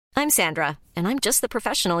I'm Sandra, and I'm just the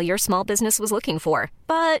professional your small business was looking for.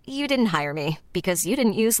 But you didn't hire me because you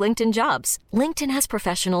didn't use LinkedIn Jobs. LinkedIn has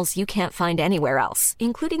professionals you can't find anywhere else,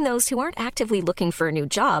 including those who aren't actively looking for a new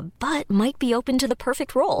job, but might be open to the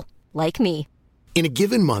perfect role, like me. In a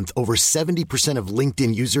given month, over 70% of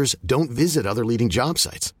LinkedIn users don't visit other leading job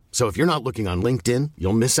sites. So if you're not looking on LinkedIn,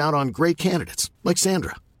 you'll miss out on great candidates like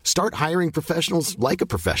Sandra. Start hiring professionals like a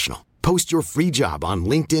professional. Post your free job on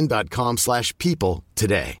linkedin.com/people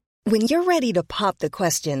today. When you're ready to pop the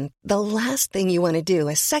question, the last thing you want to do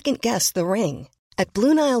is second-guess the ring. At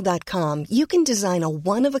BlueNile.com, you can design a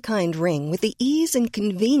one-of-a-kind ring with the ease and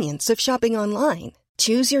convenience of shopping online.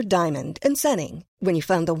 Choose your diamond and setting. When you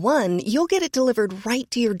find the one, you'll get it delivered right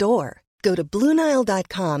to your door. Go to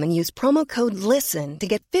BlueNile.com and use promo code LISTEN to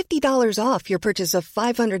get $50 off your purchase of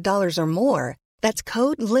 $500 or more. That's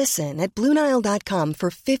code LISTEN at BlueNile.com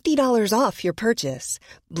for $50 off your purchase.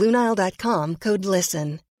 BlueNile.com, code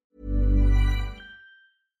LISTEN.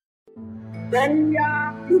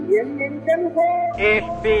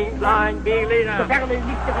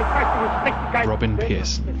 Robin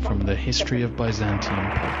Pearson from the History of Byzantium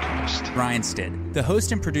podcast. Ryan Stidd, the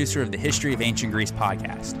host and producer of the History of Ancient Greece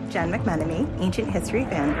podcast. Jen McMenemy, Ancient History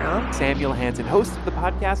fangirl. Samuel Hansen, host of the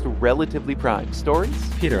podcast Relatively Prime Stories.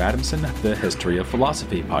 Peter Adamson, the History of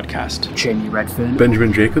Philosophy podcast. Jamie Redfern.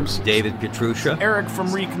 Benjamin Jacobs. David Petrusha. Eric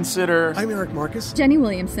from Reconsider. I'm Eric Marcus. Jenny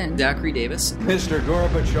Williamson. Zachary Davis. Mr.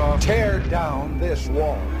 Gorbachev. Tear down this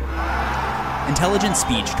wall. Intelligent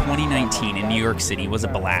Speech 2019 in New York City was a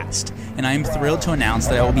blast, and I am thrilled to announce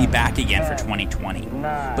that I will be back again for 2020.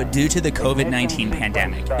 But due to the COVID-19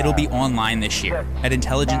 pandemic, it'll be online this year at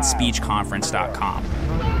intelligentspeechconference.com.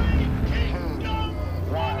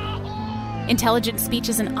 Intelligent Speech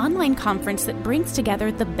is an online conference that brings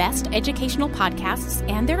together the best educational podcasts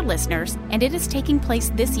and their listeners, and it is taking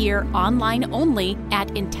place this year online only at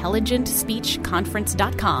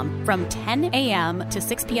intelligentspeechconference.com from 10 a.m. to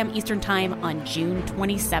 6 p.m. Eastern Time on June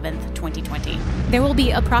 27th, 2020. There will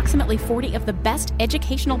be approximately 40 of the best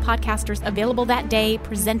educational podcasters available that day,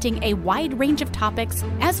 presenting a wide range of topics,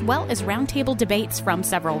 as well as roundtable debates from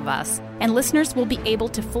several of us. And listeners will be able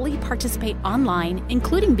to fully participate online,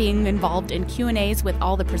 including being involved in Q&As with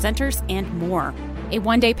all the presenters and more. A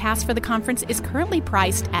one-day pass for the conference is currently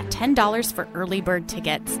priced at $10 for early bird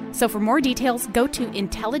tickets. So for more details, go to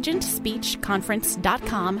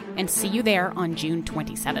intelligentspeechconference.com and see you there on June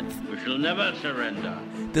 27th. We shall never surrender.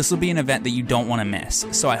 This will be an event that you don't want to miss,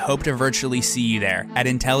 so I hope to virtually see you there at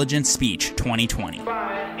Intelligent Speech 2020.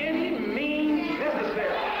 By any means necessary.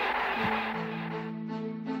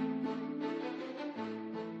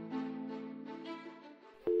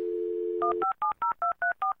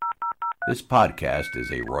 This podcast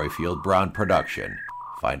is a Royfield Brown production.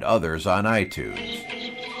 Find others on iTunes.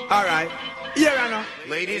 All right. Here I know.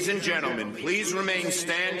 Ladies and gentlemen, please remain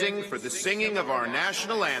standing for the singing of our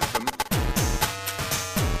national anthem.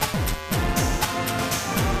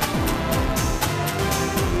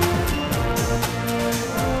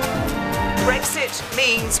 Brexit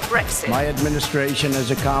means Brexit. My administration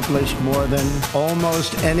has accomplished more than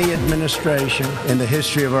almost any administration in the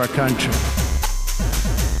history of our country.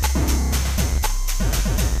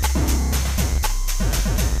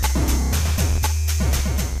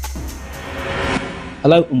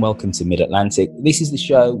 Hello and welcome to Mid-Atlantic. This is the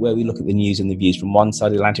show where we look at the news and the views from one side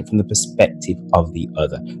of the Atlantic from the perspective of the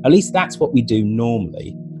other. At least that's what we do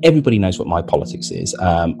normally. Everybody knows what my politics is.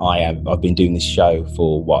 I've been doing this show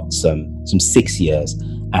for some 6 years,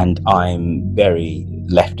 and I'm very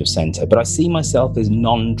left of centre. But I see myself as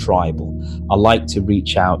non-tribal. I like to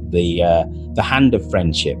reach out the hand of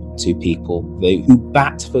friendship to people who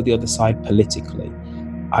bat for the other side politically.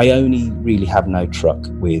 I only really have no truck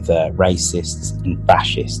with racists and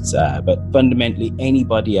fascists, but fundamentally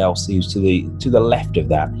anybody else who's to the left of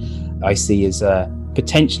that, I see as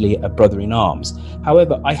potentially a brother in arms.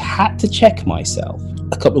 However, I had to check myself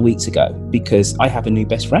a couple of weeks ago because I have a new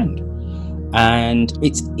best friend, and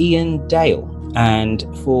it's Ian Dale. And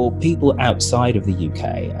for people outside of the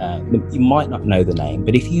UK, you might not know the name,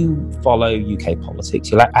 but if you follow UK politics,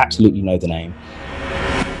 you'll absolutely know the name.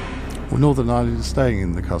 Well, Northern Ireland is staying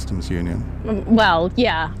in the customs union. Well,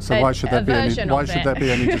 yeah. So why should there be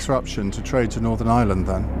any disruption to trade to Northern Ireland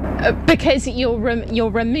then? Because you're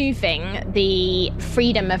removing the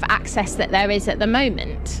freedom of access that there is at the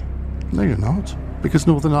moment. No, you're not. Because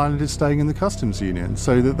Northern Ireland is staying in the customs union,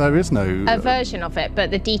 so that there is no... a version of it,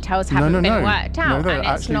 but the details haven't been worked out, and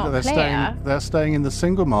it's not clear. They're staying in the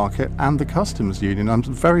single market and the customs union. I'm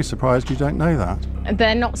very surprised you don't know that.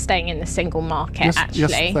 They're not staying in the single market, actually.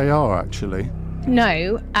 Yes, they are, actually.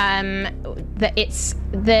 No, that it's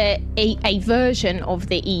a version of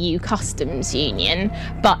the EU customs union,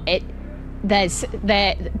 but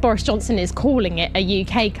Boris Johnson is calling it a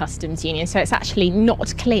UK customs union, so it's actually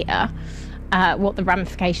not clear what the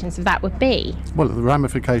ramifications of that would be. Well, the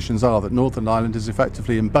ramifications are that Northern Ireland is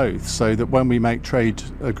effectively in both, so that when we make trade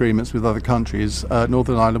agreements with other countries,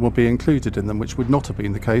 Northern Ireland will be included in them, which would not have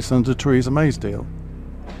been the case under Theresa May's deal.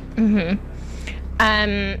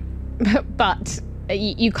 But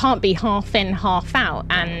you can't be half in, half out,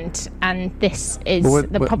 and this is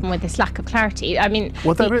the problem with this lack of clarity. I mean,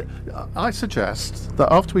 I suggest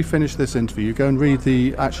that after we finish this interview, you go and read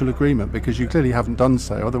the actual agreement, because you clearly haven't done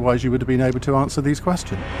so. Otherwise, you would have been able to answer these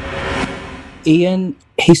questions. Ian,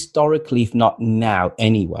 historically, if not now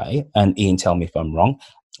anyway, and Ian, tell me if I'm wrong,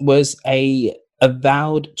 was a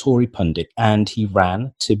avowed Tory pundit, and he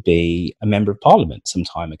ran to be a member of Parliament some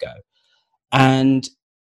time ago. And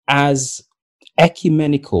as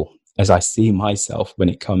ecumenical as I see myself when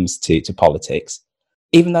it comes to politics,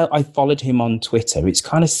 even though I followed him on Twitter, it's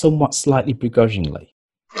kind of somewhat slightly begrudgingly.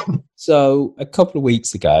 So a couple of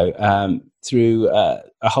weeks ago, through a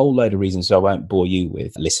whole load of reasons, so I won't bore you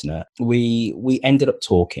with, listener, we ended up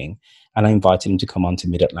talking, and I invited him to come on to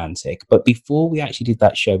Mid-Atlantic. But before we actually did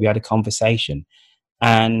that show, we had a conversation,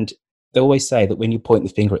 and they always say that when you point the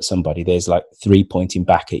finger at somebody, there's like three pointing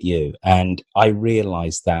back at you. And I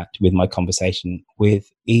realised that with my conversation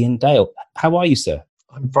with Ian Dale. How are you, sir?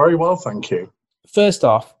 I'm very well, thank you. First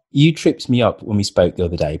off, you tripped me up when we spoke the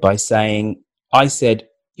other day by saying, I said,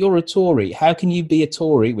 you're a Tory. How can you be a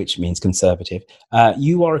Tory, which means Conservative?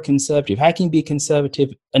 You are a Conservative. How can you be a Conservative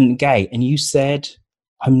and gay? And you said,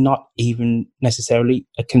 I'm not even necessarily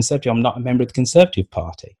a Conservative. I'm not a member of the Conservative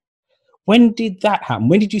Party. When did that happen?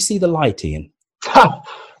 When did you see the light, Ian?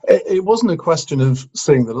 It wasn't a question of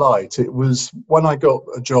seeing the light. It was when I got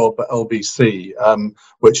a job at LBC,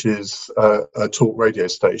 which is a talk radio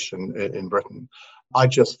station in Britain. I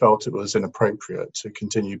just felt it was inappropriate to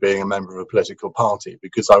continue being a member of a political party,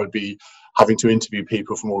 because I would be having to interview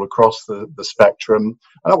people from all across the spectrum.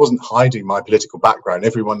 And I wasn't hiding my political background.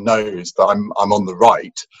 Everyone knows that I'm on the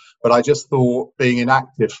right. But I just thought being in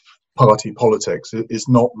active party politics is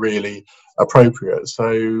not really appropriate.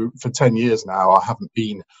 So for 10 years now, I haven't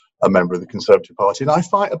been a member of the Conservative Party. And I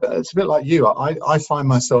find it's a bit like you. I find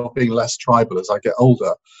myself being less tribal as I get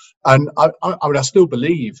older. And I still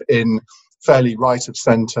believe in fairly right of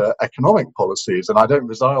centre economic policies, and I don't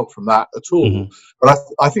resile from that at all. Mm-hmm. But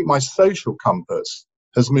I think my social compass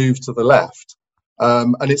has moved to the left.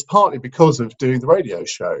 And it's partly because of doing the radio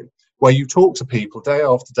show, where you talk to people day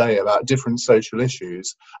after day about different social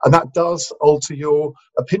issues, and that does alter your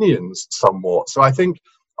opinions somewhat. So I think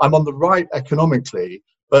I'm on the right economically,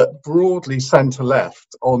 but broadly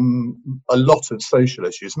centre-left on a lot of social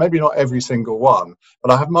issues. Maybe not every single one, but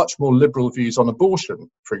I have much more liberal views on abortion,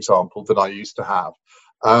 for example, than I used to have.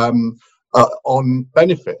 On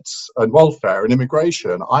benefits and welfare and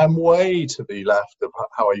immigration, I am way to the left of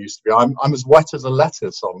how I used to be. I'm as wet as a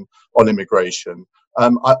lettuce on immigration.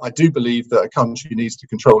 I do believe that a country needs to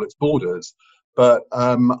control its borders, but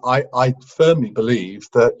I firmly believe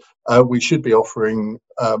that we should be offering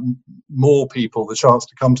more people the chance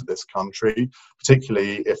to come to this country,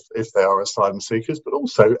 particularly if they are asylum seekers, but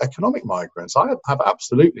also economic migrants. I have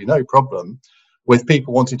absolutely no problem with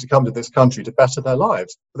people wanting to come to this country to better their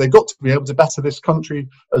lives. But they've got to be able to better this country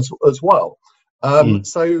as well.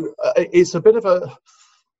 So it's a bit of a...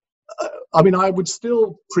 I would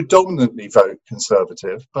still predominantly vote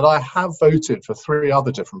Conservative, but I have voted for 3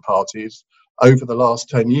 other different parties over the last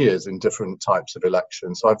 10 years in different types of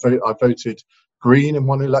elections. So I voted Green in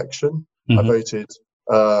one election. Mm-hmm. I voted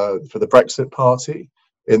for the Brexit Party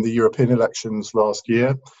in the European elections last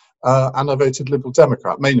year. And I voted Liberal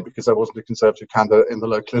Democrat, mainly because I wasn't a Conservative candidate in the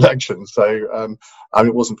local elections. So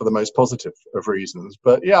it wasn't for the most positive of reasons.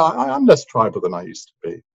 But yeah, I'm less tribal than I used to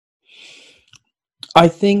be. I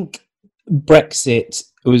think Brexit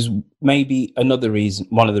was maybe one of the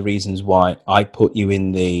reasons why I put you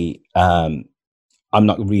in the I'm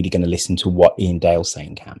not really going to listen to what Ian Dale's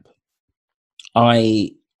saying camp.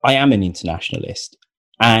 I am an internationalist,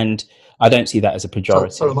 and I don't see that as a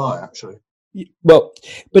pejorative. So am I, actually. Well,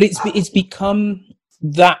 but it's become,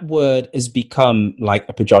 that word has become like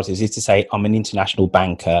a pejorative. It's to say I'm an international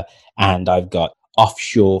banker and I've got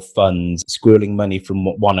offshore funds squirreling money from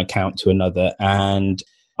one account to another, and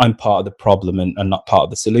I'm part of the problem and not part of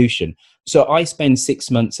the solution. So I spend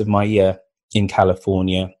 6 months of my year in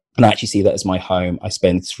California, and I actually see that as my home. I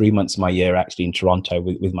spend 3 months of my year actually in Toronto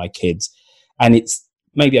with my kids, and it's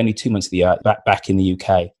maybe only 2 months of the year back in the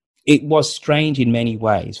UK. it was strange in many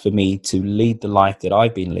ways for me to lead the life that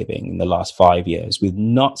I've been living in the last 5 years with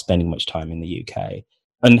not spending much time in the UK,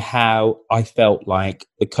 and how I felt like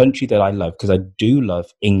the country that I love, because I do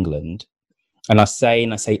love England, and I say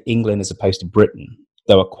England as opposed to Britain,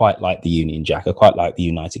 though I quite like the Union Jack, I quite like the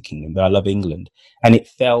United Kingdom, but I love England. And it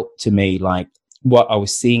felt to me like what I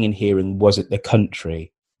was seeing and hearing wasn't the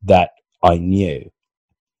country that I knew.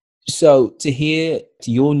 So to hear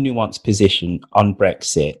your nuanced position on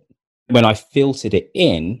Brexit, when I filtered it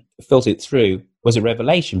through, was a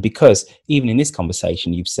revelation, because even in this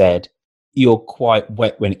conversation, you've said you're quite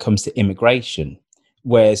wet when it comes to immigration,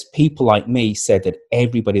 whereas people like me said that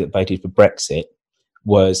everybody that voted for Brexit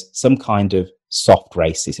was some kind of soft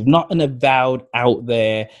racist, if not an avowed out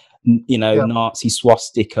there, Nazi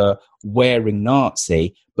swastika wearing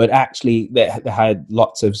Nazi, but actually they had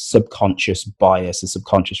lots of subconscious bias and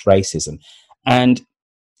subconscious racism. And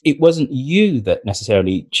it wasn't you that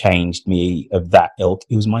necessarily changed me of that ilk.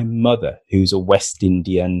 It was my mother, who's a West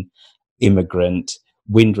Indian immigrant,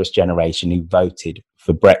 Windrush generation, who voted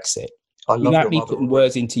for Brexit. Without me putting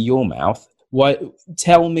words into your mouth,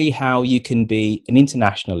 tell me how you can be an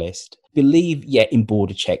internationalist, believe in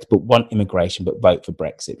border checks, but want immigration, but vote for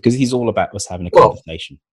Brexit, because he's all about us having a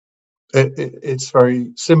conversation. It's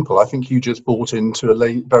very simple. I think you just bought into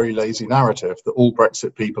a very lazy narrative that all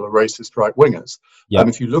Brexit people are racist right-wingers. Yep.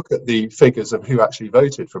 If you look at the figures of who actually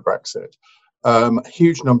voted for Brexit, a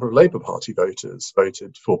huge number of Labour Party voters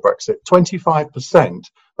voted for Brexit. 25%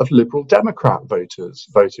 of Liberal Democrat voters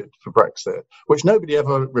voted for Brexit, which nobody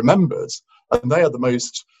ever remembers. And they are the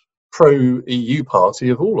most pro-EU party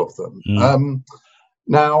of all of them.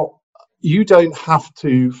 Now, you don't have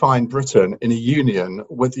to find Britain in a union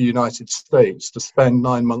with the United States to spend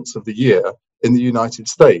 9 months of the year in the United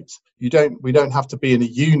States. We don't have to be in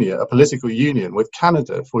a political union with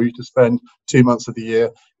Canada for you to spend 2 months of the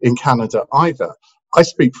year in Canada either. I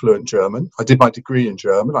speak fluent German. I did my degree in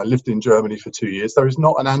German. I lived in Germany for 2 years. There is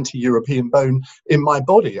not an anti-European bone in my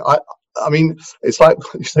body. I mean, it's like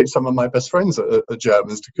you say some of my best friends are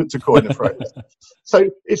Germans, to coin a phrase. So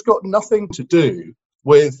it's got nothing to do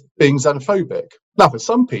with being xenophobic. Now, for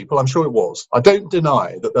some people, I'm sure it was. I don't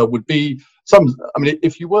deny that there would be some. I mean,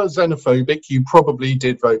 if you were xenophobic, you probably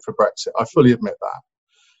did vote for Brexit. I fully admit that.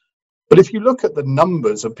 But if you look at the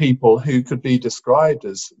numbers of people who could be described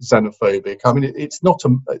as xenophobic, I mean, it's not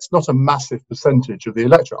a massive percentage of the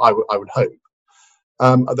electorate. I would hope.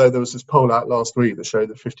 Although there was this poll out last week that showed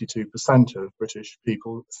that 52% of British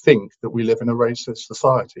people think that we live in a racist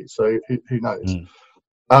society. So who knows?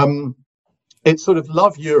 It's sort of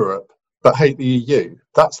love Europe, but hate the EU.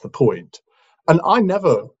 That's the point. And I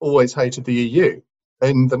never always hated the EU.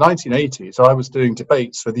 In the 1980s, I was doing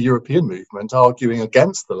debates for the European movement, arguing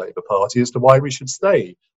against the Labour Party as to why we should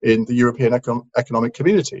stay in the European Economic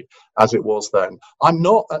Community, as it was then.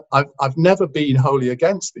 I've never been wholly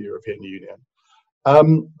against the European Union.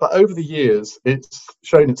 But over the years, it's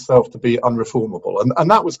shown itself to be unreformable.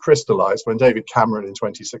 And that was crystallised when David Cameron in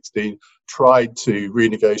 2016 tried to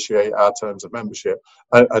renegotiate our terms of membership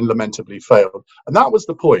and lamentably failed. And that was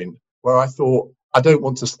the point where I thought, I don't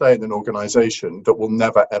want to stay in an organisation that will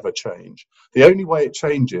never, ever change. The only way it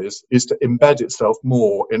changes is to embed itself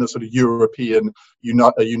more in a sort of European,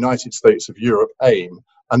 a United States of Europe aim.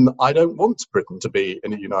 And I don't want Britain to be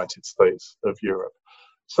in a United States of Europe.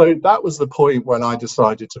 So that was the point when I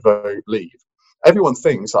decided to vote leave. Everyone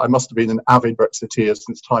thinks I must have been an avid Brexiteer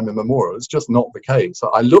since time immemorial. It's just not the case.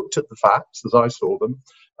 I looked at the facts as I saw them,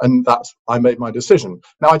 and I made my decision.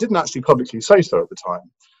 Now, I didn't actually publicly say so at the time,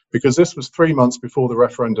 because this was 3 months before the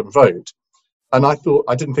referendum vote. And I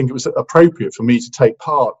didn't think it was appropriate for me to take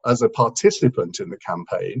part as a participant in the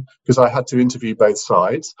campaign, because I had to interview both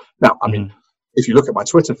sides. Now, I mean, if you look at my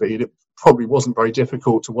Twitter feed, it probably wasn't very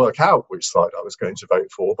difficult to work out which side I was going to vote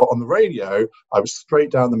for. But on the radio, I was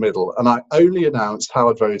straight down the middle. And I only announced how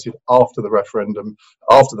I voted after the referendum,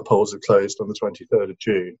 after the polls had closed on the 23rd of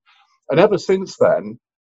June. And ever since then,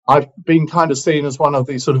 I've been kind of seen as one of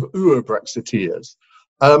these sort of Brexiteers.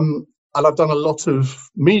 And I've done a lot of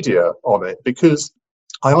media on it, because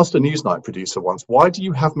I asked a Newsnight producer once, why do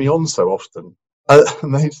you have me on so often?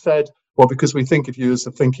 And they said, well, because we think of you as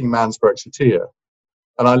a thinking man's Brexiteer.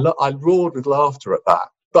 And I roared with laughter at that.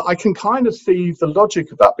 But I can kind of see the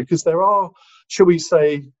logic of that, because there are, shall we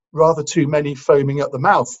say, rather too many foaming at the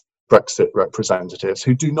mouth Brexit representatives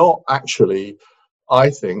who do not actually, I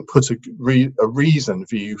think, put a reasoned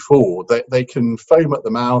view forward. They can foam at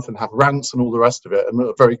the mouth and have rants and all the rest of it, and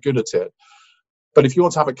are very good at it. But if you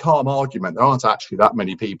want to have a calm argument, there aren't actually that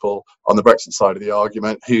many people on the Brexit side of the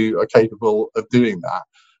argument who are capable of doing that.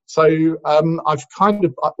 So I've kind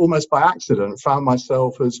of almost by accident found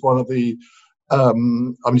myself as one of the,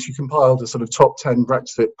 if you compiled a sort of top 10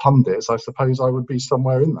 Brexit pundits, I suppose I would be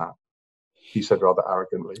somewhere in that, he said rather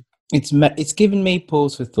arrogantly. It's given me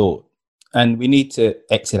pause for thought. And we need to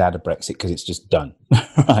exit out of Brexit because it's just done,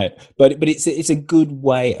 right? But it's a good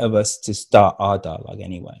way of us to start our dialogue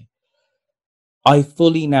anyway. I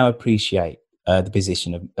fully now appreciate the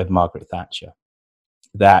position of Margaret Thatcher,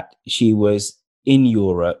 that she was in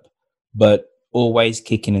Europe, but always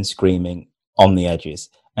kicking and screaming on the edges.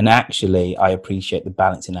 And actually, I appreciate the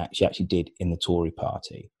balancing act she actually did in the Tory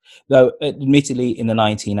party. Though, admittedly, in the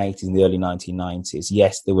 1980s and the early 1990s,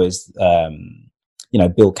 yes, there was...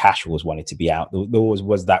 Bill Cash always wanted to be out. There always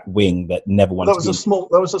was that wing that never wanted to be.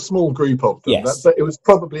 There was a small group of them. Yes. But it was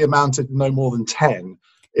probably amounted to no more than 10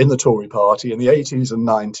 in the Tory party in the 80s and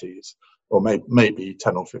 90s, or maybe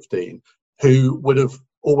 10 or 15, who would have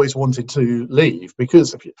always wanted to leave.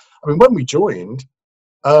 Because, when we joined,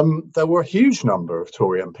 there were a huge number of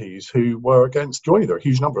Tory MPs who were against joining. There were a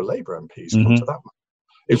huge number of Labour MPs, not to that much.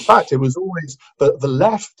 In fact, it was always the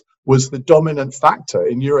left was the dominant factor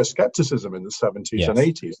in Euroscepticism in the 70s and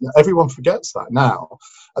 80s. Now, everyone forgets that now.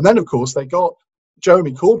 And then, of course, they got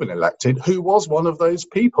Jeremy Corbyn elected, who was one of those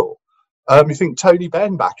people. You think Tony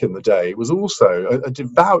Benn back in the day was also a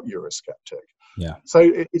devout Eurosceptic. Yeah. So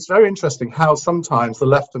it's very interesting how sometimes the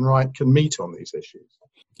left and right can meet on these issues.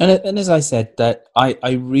 And as I said, that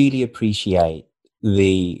I really appreciate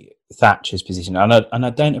the Thatcher's position, and I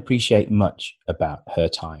don't appreciate much about her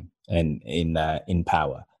time in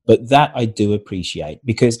power. But that I do appreciate,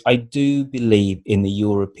 because I do believe in the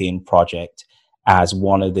European project as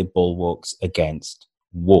one of the bulwarks against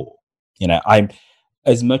war. I'm,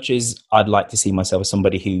 as much as I'd like to see myself as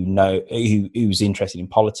somebody who's interested in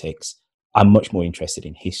politics, I'm much more interested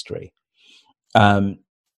in history. And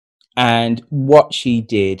what she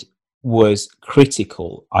did was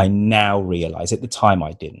critical. I now realize. At the time,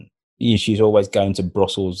 I didn't. She's always going to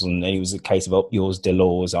Brussels, and it was a case of up yours,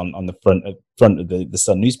 Delors on the front of the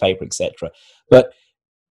Sun newspaper, etc. But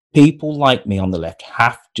people like me on the left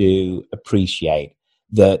have to appreciate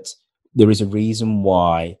that there is a reason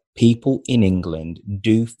why people in England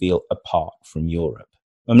do feel apart from Europe.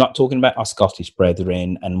 I'm not talking about our Scottish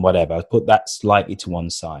brethren and whatever. I'll put that slightly to one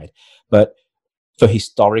side. But for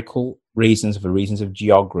historical reasons, for reasons of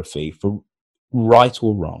geography, for right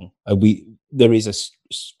or wrong, there is a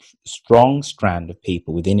strong strand of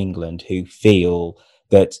people within England who feel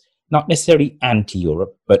that not necessarily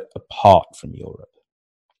anti-Europe, but apart from Europe.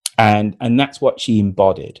 And that's what she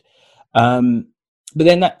embodied. But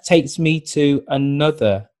then that takes me to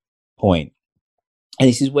another point. And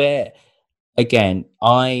this is where, again,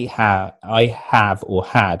 I have or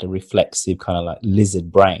had a reflexive kind of like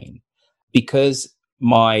lizard brain, because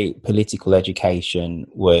my political education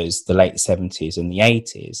was the late 70s and the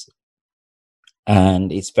 80s.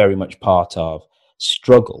 And it's very much part of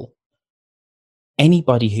struggle.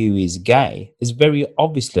 Anybody who is gay is very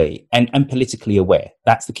obviously and politically aware.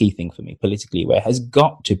 That's the key thing for me. Politically aware has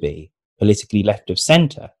got to be politically left of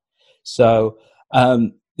centre. So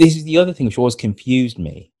this is the other thing which always confused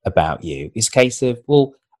me about you. Is a case of,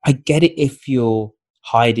 well, I get it if you're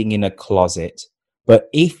hiding in a closet, but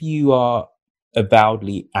if you are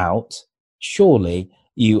avowedly out, surely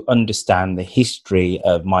you understand the history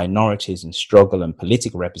of minorities and struggle and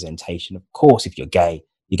political representation. Of course, if you're gay,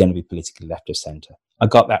 you're going to be politically left of centre. I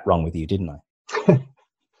got that wrong with you, didn't I?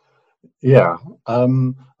 Yeah.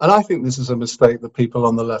 And I think this is a mistake that people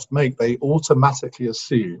on the left make. They automatically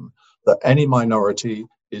assume that any minority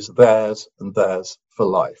is theirs and theirs for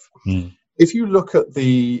life. If you look at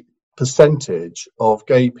the percentage of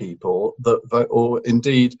gay people that vote, or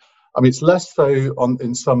indeed, it's less so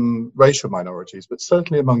in some racial minorities, but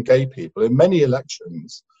certainly among gay people, in many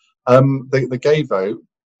elections, the gay vote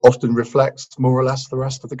often reflects more or less the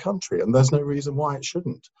rest of the country, and there's no reason why it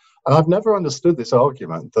shouldn't. And I've never understood this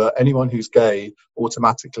argument that anyone who's gay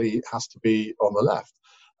automatically has to be on the left.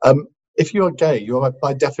 If you are gay, you are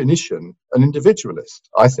by definition an individualist,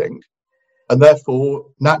 I think. And therefore,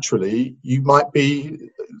 naturally, you might be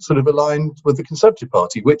sort of aligned with the Conservative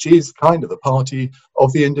Party, which is kind of the party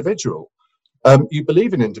of the individual. You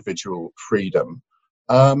believe in individual freedom.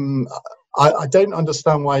 I don't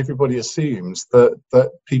understand why everybody assumes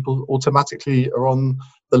that people automatically are on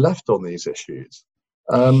the left on these issues.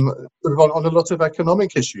 On a lot of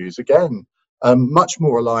economic issues, again, much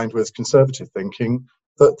more aligned with Conservative thinking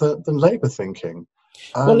than Labour thinking.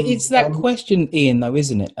 Well, it's that question, Ian, though,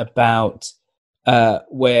 isn't it, about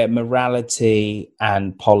where morality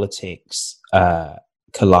and politics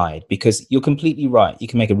collide? Because you're completely right. You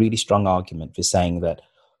can make a really strong argument for saying that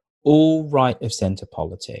all right of centre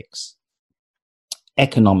politics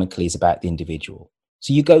economically is about the individual.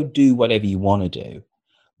 So you go do whatever you want to do,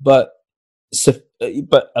 but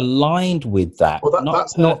aligned with that. Well,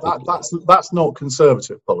 that's not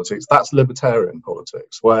conservative politics. That's libertarian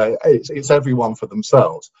politics, where it's everyone for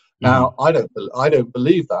themselves. Now, I don't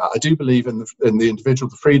believe that. I do believe in the individual,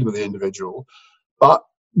 the freedom of the individual, but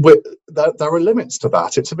there are limits to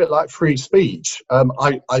that. It's a bit like free speech.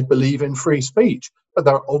 I believe in free speech, but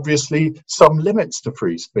there are obviously some limits to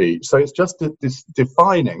free speech. So it's just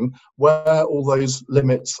defining where all those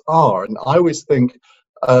limits are. And I always think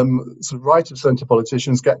sort of right of centre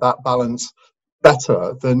politicians get that balance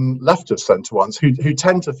better than left of centre ones, who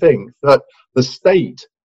tend to think that the state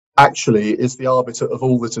actually is the arbiter of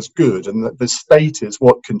all that is good, and that the state is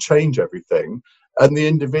what can change everything, and the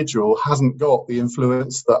individual hasn't got the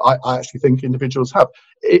influence that I actually think individuals have.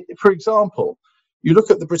 For example, you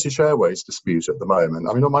look at the British Airways dispute at the moment.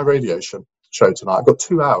 I mean, on my radio show tonight, I've got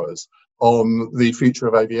 2 hours on the future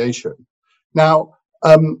of aviation. Now,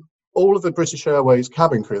 all of the British Airways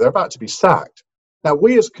cabin crew, they're about to be sacked. Now,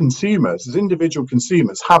 we as consumers, as individual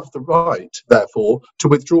consumers, have the right, therefore, to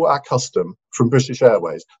withdraw our custom from British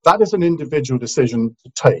Airways. That is an individual decision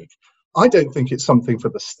to take. I don't think it's something for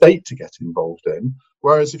the state to get involved in.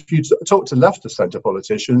 Whereas if you talk to left of centre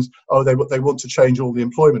politicians, they want to change all the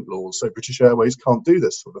employment laws, so British Airways can't do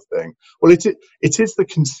this sort of thing. Well, it is the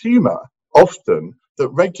consumer often that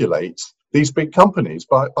regulates these big companies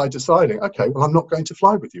by deciding, okay, well, I'm not going to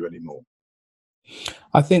fly with you anymore.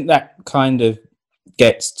 I think that kind of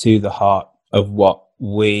gets to the heart of what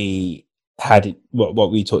we had,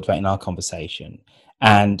 what we talked about in our conversation.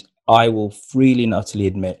 And I will freely and utterly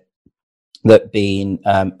admit that being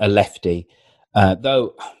a lefty,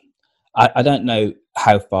 though I don't know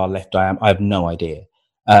how far left I am, I have no idea.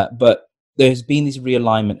 But there's been this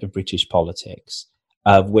realignment of British politics,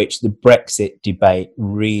 of which the Brexit debate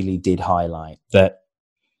really did highlight, that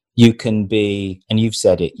you can be, and you've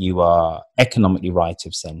said it, you are economically right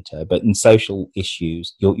of centre, but in social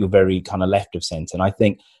issues, you're very kind of left of centre. And I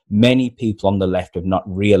think many people on the left have not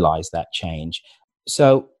realised that change.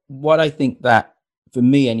 So what I think that, for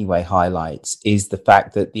me anyway, highlights is the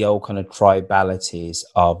fact that the old kind of tribalities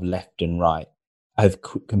of left and right have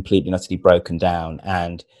completely and utterly broken down,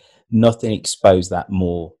 and nothing exposed that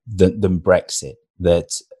more than Brexit.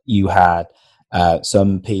 That you had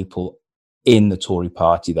some people in the Tory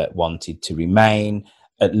party that wanted to remain,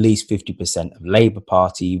 at least 50% of Labour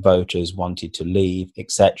Party voters wanted to leave,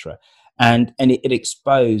 etc. And it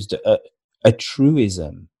exposed a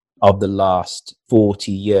truism of the last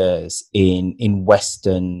 40 years in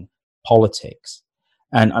Western politics.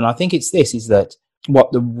 And I think it's this, is that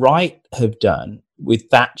what the right have done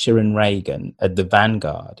with Thatcher and Reagan at the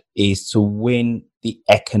vanguard is to win the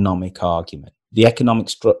economic argument. The economic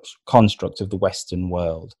construct of the Western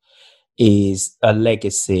world is a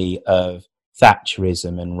legacy of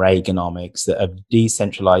Thatcherism and Reaganomics, of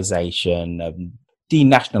decentralization, of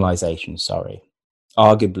denationalization,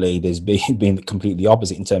 Arguably, there's been completely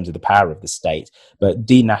opposite in terms of the power of the state, but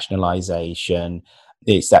denationalization,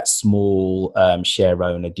 it's that small share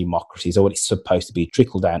owner democracies, or what it's supposed to be,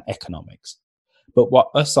 trickle-down economics. But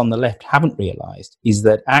what us on the left haven't realized is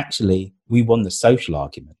that actually we won the social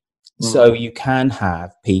argument. So you can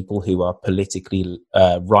have people who are politically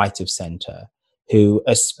right of centre, who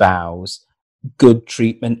espouse good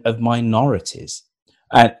treatment of minorities,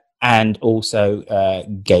 and also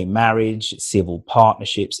gay marriage, civil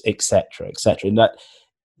partnerships, etc., etc. And that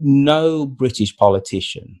no British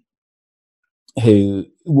politician who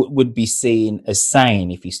would be seen as sane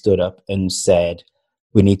if he stood up and said,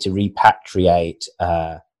 we need to repatriate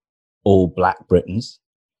all Black Britons,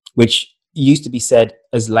 which used to be said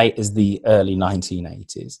as late as the early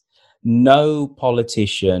 1980s. No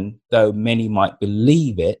politician, though many might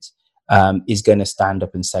believe it, is going to stand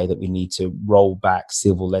up and say that we need to roll back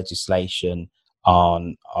civil legislation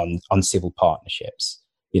on civil partnerships.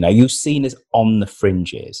 You know, you're seen as on the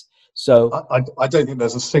fringes. So I don't think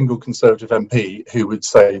there's a single Conservative MP who would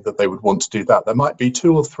say that they would want to do that. There might be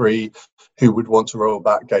 2 or 3 who would want to roll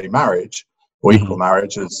back gay marriage, or equal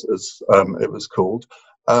marriage, as it was called.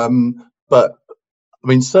 But I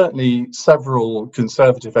mean, certainly several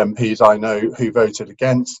Conservative MPs I know who voted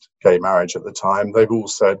against gay marriage at the time, they've all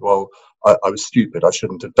said, well, I was stupid, I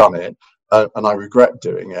shouldn't have done it, and I regret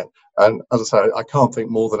doing it. And as I say, I can't think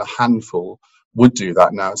more than a handful would do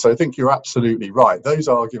that now. So I think you're absolutely right. Those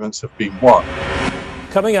arguments have been won.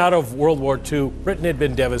 Coming out of World War II, Britain had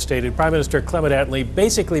been devastated. Prime Minister Clement Attlee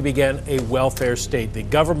basically began a welfare state. The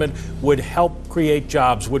government would help create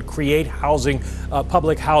jobs, would create housing,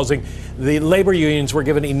 public housing. The labor unions were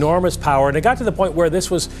given enormous power, and it got to the point where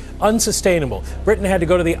this was unsustainable. Britain had to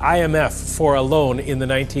go to the IMF for a loan in the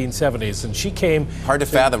 1970s, and she came... Hard to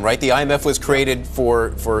fathom, right? The IMF was created for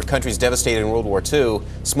countries devastated in World War II,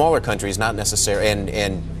 smaller countries, not necessarily,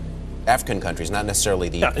 and African countries, not necessarily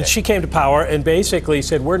the UK. And she came to power and basically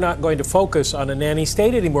said, we're not going to focus on a nanny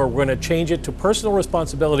state anymore. We're going to change it to personal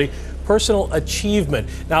responsibility, personal achievement.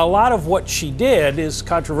 Now, a lot of what she did is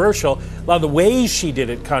controversial. A lot of the ways she did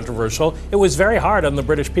it controversial. It was very hard on the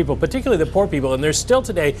British people, particularly the poor people. And there's still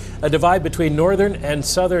today a divide between northern and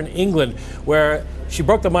southern England, where she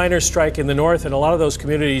broke the miners' strike in the north, and a lot of those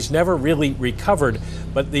communities never really recovered.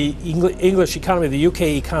 But the English economy, the UK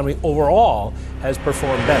economy overall, has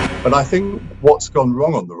performed better. But I think what's gone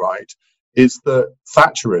wrong on the right is that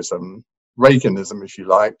Thatcherism, Reaganism, if you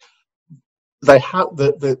like, they have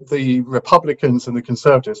the Republicans and the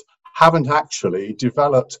Conservatives haven't actually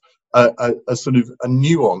developed a sort of a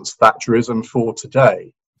nuanced Thatcherism for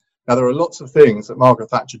today. Now, there are lots of things that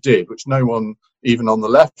Margaret Thatcher did, which no one, even on the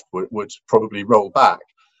left, would probably roll back.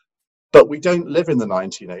 But we don't live in the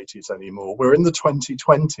 1980s anymore. We're in the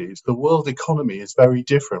 2020s. The world economy is very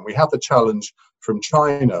different. We have the challenge from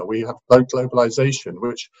China. We have globalization,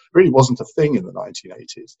 which really wasn't a thing in the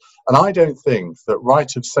 1980s. And I don't think that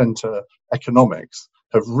right-of-centre economics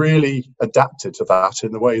have really adapted to that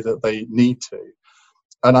in the way that they need to.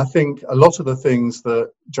 And I think a lot of the things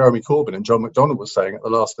that Jeremy Corbyn and John McDonnell were saying at the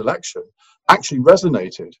last election actually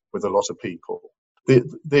resonated with a lot of people. The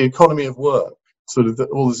economy of work, sort of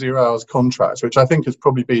all the 0 hours contracts, which I think has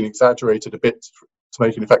probably been exaggerated a bit to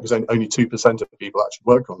make an effect, because only 2% of people actually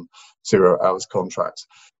work on 0 hours contracts.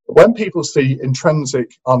 But when people see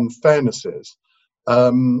intrinsic unfairnesses,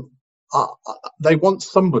 they want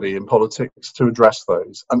somebody in politics to address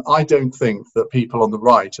those. And I don't think that people on the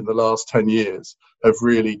right in the last 10 years have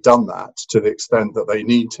really done that to the extent that they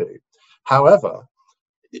need to. However,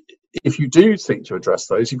 if you do seek to address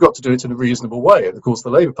those, you've got to do it in a reasonable way. And of course,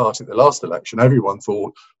 the Labour Party at the last election, everyone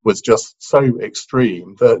thought was just so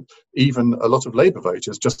extreme that even a lot of Labour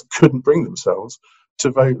voters just couldn't bring themselves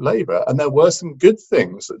to vote Labour. And there were some good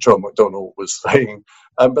things that John McDonnell was saying,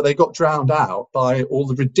 but they got drowned out by all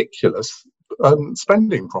the ridiculous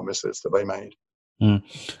spending promises that they made.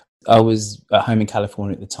 I was at home in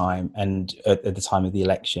California at the time, and at the time of the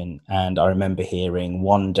election, and I remember hearing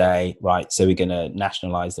one day, right, so we're going to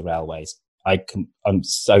nationalise the railways. I'm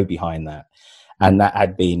so behind that. And that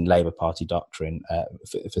had been Labour Party doctrine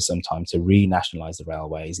for some time, to renationalise the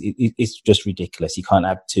railways. It's just ridiculous. You can't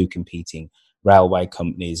have two competing railway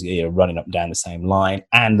companies running up and down the same line,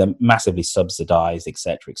 and they're massively subsidised,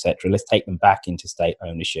 etc., etc. Let's take them back into state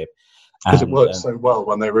ownership. Because it worked so well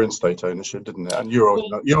when they were in state ownership, didn't it? And you're old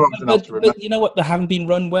enough to remember. But you know what? They haven't been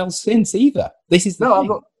run well since either. This is the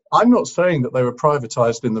thing. I'm not saying that they were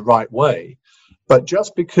privatised in the right way, but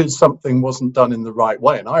just because something wasn't done in the right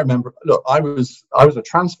way. And I remember, look, I was a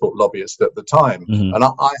transport lobbyist at the time, and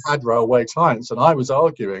I had railway clients, and I was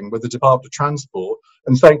arguing with the Department of Transport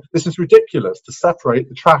and saying, this is ridiculous to separate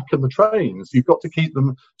the track and the trains. You've got to keep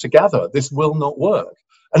them together. This will not work.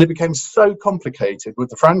 And it became so complicated with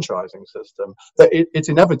the franchising system that it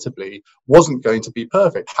inevitably wasn't going to be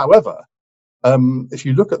perfect. However, if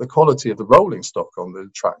you look at the quality of the rolling stock on the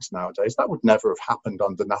tracks nowadays, that would never have happened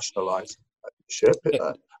under nationalised ownership.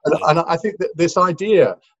 And I think that this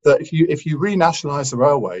idea that if you renationalise the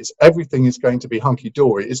railways, everything is going to be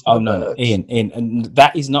hunky-dory is... Oh, no, Ian, and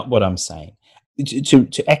that is not what I'm saying.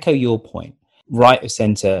 To echo your point,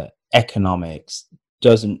 right-of-centre economics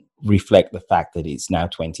doesn't reflect the fact that it's now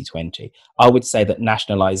 2020. I would say that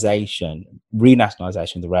renationalisation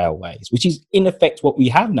of the railways, which is in effect what we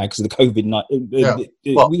have now because of the COVID-19,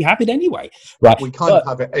 we have it anyway, right? We kind of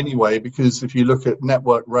have it anyway, because if you look at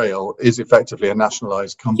Network Rail, is effectively a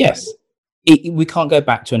nationalised company. Yes, we can't go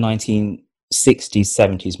back to a 1960s,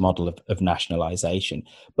 70s model of nationalisation.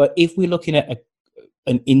 But if we're looking at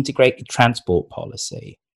an integrated transport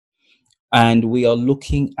policy, and we are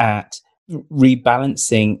looking at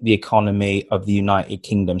rebalancing the economy of the United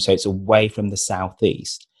Kingdom so it's away from the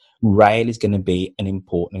southeast, rail is going to be an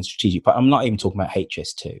important and strategic part. I'm not even talking about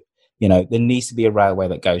HS2. There needs to be a railway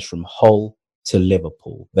that goes from Hull to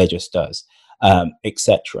Liverpool. There just does,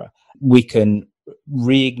 etc. We can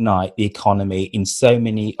reignite the economy in so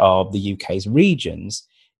many of the UK's regions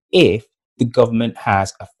if the government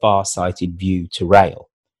has a far-sighted view to rail.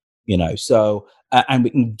 And we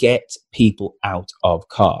can get people out of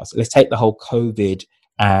cars. Let's take the whole COVID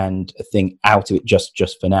and a thing out of it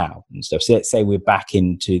just for now and stuff. So let's say we're back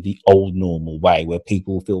into the old normal way where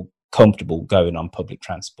people feel comfortable going on public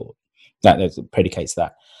transport. That predicates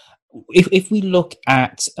that. If we look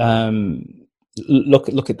at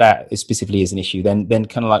look at that specifically as an issue, then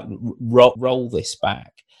kind of like roll this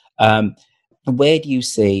back. Where do you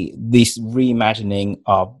see this reimagining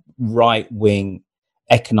of right-wing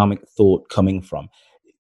economic thought coming from?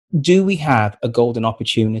 Do we have a golden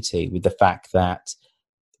opportunity with the fact that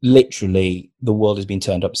literally the world has been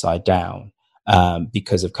turned upside down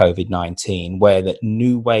because of COVID-19, where that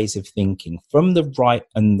new ways of thinking from the right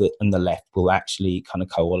and the left will actually kind of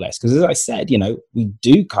coalesce? Because as I said, we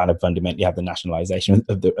do kind of fundamentally have the nationalisation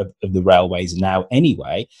of the railways now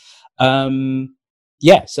anyway.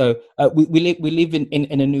 So we live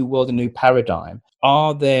in a new world, a new paradigm.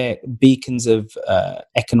 Are there beacons of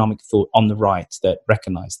economic thought on the right that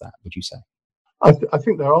recognise that, would you say? I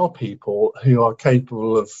think there are people who are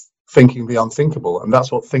capable of thinking the unthinkable, and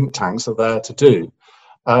that's what think tanks are there to do.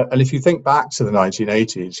 And if you think back to the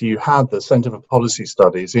 1980s, you had the Centre for Policy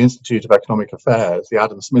Studies, the Institute of Economic Affairs, the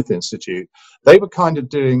Adam Smith Institute. They were kind of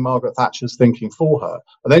doing Margaret Thatcher's thinking for her.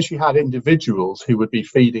 And then she had individuals who would be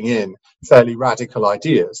feeding in fairly radical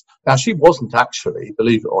ideas. Now, she wasn't actually,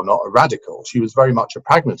 believe it or not, a radical. She was very much a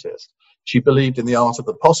pragmatist. She believed in the art of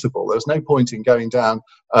the possible. There was no point in going down,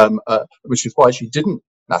 which is why she didn't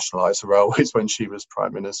nationalise the railways when she was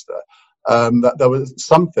Prime Minister. That there were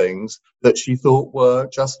some things that she thought were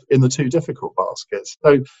just in the too difficult baskets.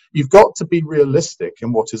 So you've got to be realistic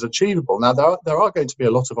in what is achievable. Now, there are going to be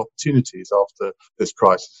a lot of opportunities after this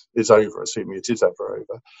crisis is over, assuming it is ever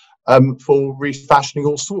over, for refashioning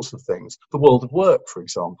all sorts of things. The world of work, for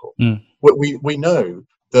example. We know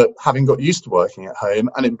that having got used to working at home,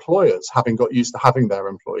 and employers having got used to having their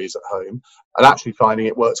employees at home and actually finding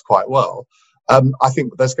it works quite well, I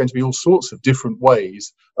think there's going to be all sorts of different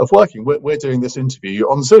ways of working. We're doing this interview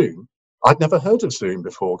on Zoom. I'd never heard of Zoom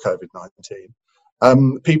before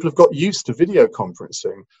COVID-19. People have got used to video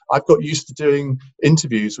conferencing. I've got used to doing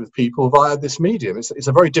interviews with people via this medium. It's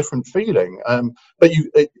a very different feeling, but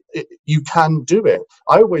you can do it.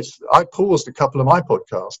 I paused a couple of my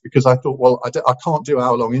podcasts because I thought, well, I can't do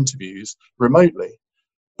hour-long interviews remotely,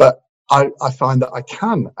 but I find that I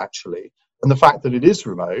can actually. And the fact that it is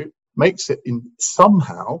remote makes it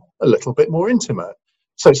somehow a little bit more intimate.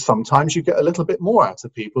 So sometimes you get a little bit more out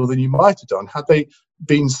of people than you might have done had they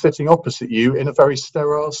been sitting opposite you in a very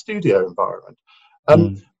sterile studio environment.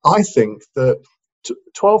 I think that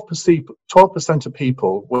 12% of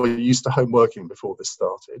people were used to home working before this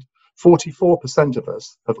started. 44% of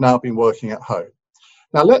us have now been working at home.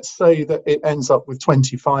 Now, let's say that it ends up with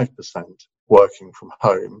 25% working from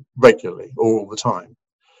home regularly or all the time.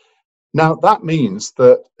 Now, that means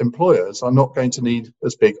that employers are not going to need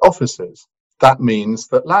as big offices. That means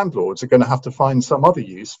that landlords are going to have to find some other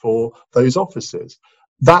use for those offices.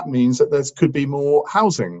 That means that there could be more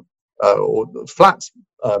housing or flats,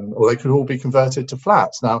 or they could all be converted to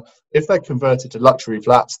flats. Now, if they're converted to luxury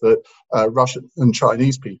flats that Russian and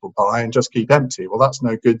Chinese people buy and just keep empty, well, that's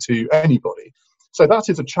no good to anybody. So that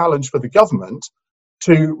is a challenge for the government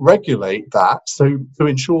to regulate that, so to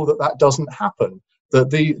ensure that that doesn't happen.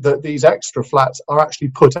 That these extra flats are actually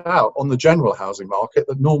put out on the general housing market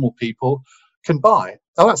that normal people can buy.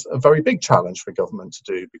 Now, that's a very big challenge for government to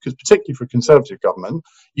do, because particularly for a Conservative government,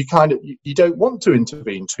 you don't want to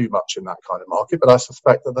intervene too much in that kind of market, but I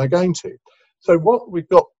suspect that they're going to. So what we've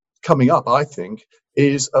got coming up, I think,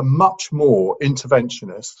 is a much more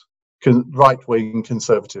interventionist, right-wing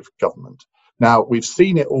Conservative government. Now, we've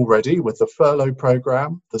seen it already with the furlough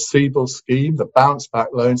programme, the CBILS scheme, the bounce back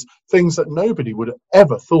loans, things that nobody would have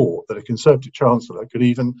ever thought that a Conservative Chancellor could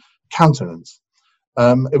even countenance.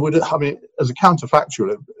 It would, I mean, as a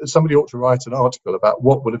counterfactual, somebody ought to write an article about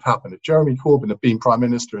what would have happened if Jeremy Corbyn had been Prime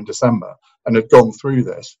Minister in December and had gone through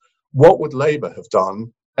this. What would Labour have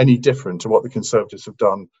done any different to what the Conservatives have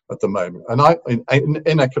done at the moment? And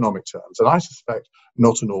in economic terms, and I suspect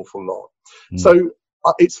not an awful lot. So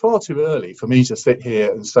it's far too early for me to sit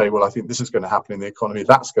here and say, well, I think this is going to happen in the economy,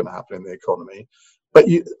 that's going to happen in the economy. But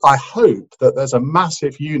I hope that there's a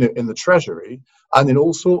massive unit in the Treasury and in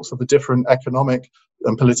all sorts of the different economic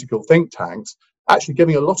and political think tanks actually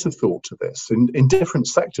giving a lot of thought to this in different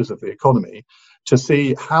sectors of the economy to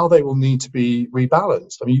see how they will need to be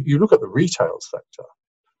rebalanced. I mean, you look at the retail sector,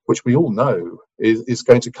 which we all know is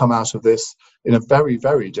going to come out of this in a very,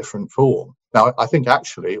 very different form. Now, I think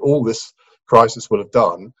actually all this crisis will have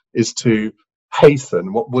done is to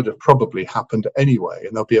hasten what would have probably happened anyway,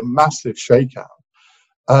 and there'll be a massive shakeout.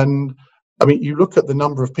 And I mean, you look at the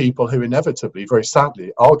number of people who inevitably, very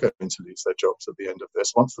sadly, are going to lose their jobs at the end of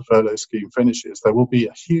this. Once the furlough scheme finishes, there will be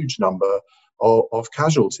a huge number of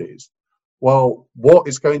casualties. Well, what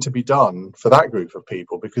is going to be done for that group of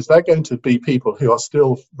people? Because they're going to be people who are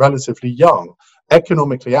still relatively young,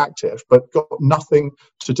 economically active, but got nothing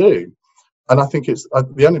to do. And I think it's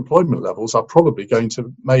the unemployment levels are probably going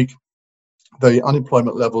to make the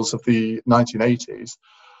unemployment levels of the 1980s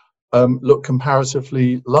look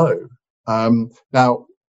comparatively low. Now,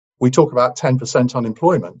 we talk about 10%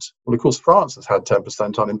 unemployment. Well, of course, France has had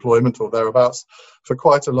 10% unemployment or thereabouts for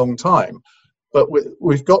quite a long time. But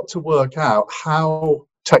we've got to work out how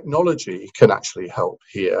technology can actually help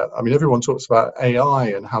here. I mean, everyone talks about AI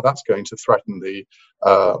and how that's going to threaten the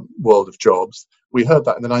world of jobs. We heard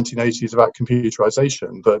that in the 1980s about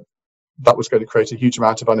computerization, but that was going to create a huge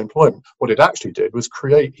amount of unemployment. What it actually did was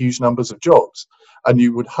create huge numbers of jobs. And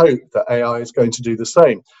you would hope that AI is going to do the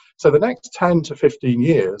same. So the next 10 to 15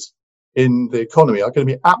 years in the economy are going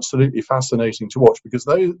to be absolutely fascinating to watch, because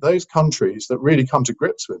those countries that really come to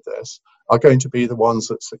grips with this are going to be the ones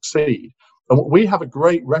that succeed. And we have a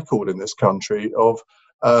great record in this country of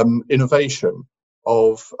innovation,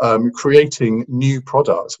 of creating new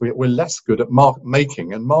products. We're less good at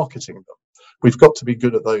making and marketing them. We've got to be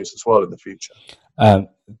good at those as well in the future.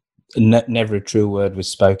 Never a true word was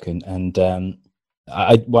spoken. And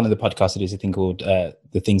one of the podcasts that is a thing called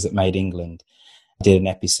The Things That Made England. I did an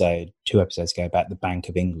episode 2 episodes ago about the Bank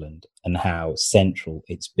of England and how central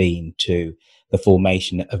it's been to the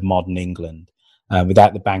formation of modern England.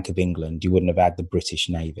 Without the Bank of England, you wouldn't have had the British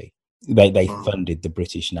Navy. They funded the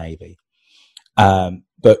British Navy.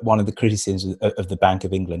 But one of the criticisms of the Bank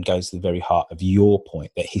of England goes to the very heart of your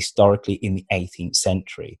point, that historically in the 18th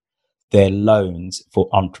century, their loans for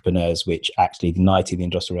entrepreneurs, which actually ignited the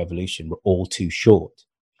Industrial Revolution, were all too short.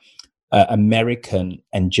 American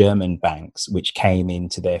and German banks, which came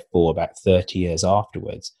into their fore about 30 years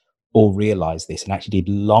afterwards, all realized this and actually did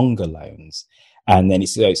longer loans. And then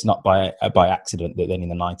it's not by accident that then in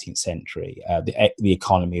the 19th century, the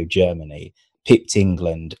economy of Germany pipped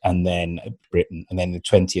England and then Britain, and then the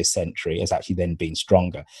 20th century has actually then been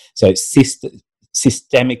stronger. So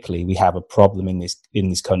systemically, we have a problem in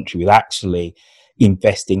this country with actually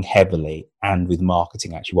investing heavily and with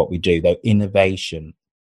marketing actually what we do, though innovation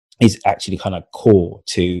is actually kind of core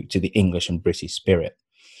to the English and British spirit.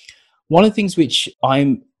 One of the things which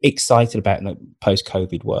I'm excited about in the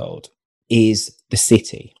post-COVID world is the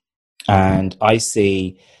city. And I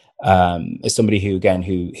see, as somebody who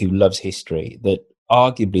loves history, that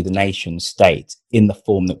arguably the nation state in the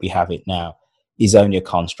form that we have it now is only a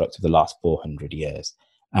construct of the last 400 years.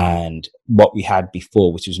 And what we had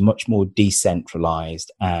before, which was much more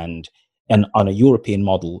decentralized and on a European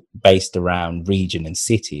model based around region and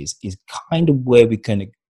cities, is kind of where we're going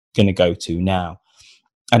to go to now.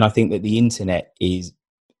 And I think that the internet is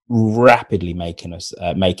rapidly making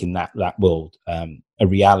that world a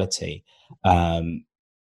reality.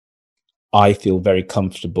 I feel very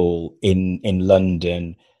comfortable in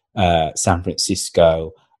London, San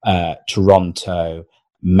Francisco, Toronto,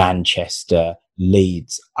 Manchester,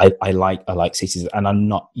 Leeds. I like cities, and I'm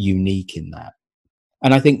not unique in that.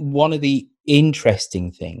 And I think one of the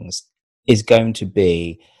interesting things is going to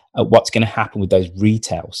be what's going to happen with those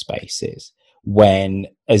retail spaces when,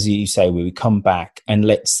 as you say, we come back and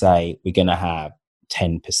let's say we're going to have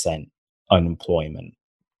 10% unemployment,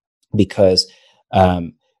 because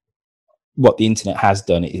what the internet has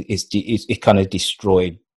done is it kind of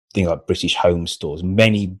destroyed things like British home stores.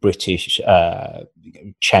 Many British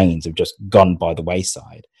chains have just gone by the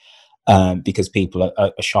wayside because people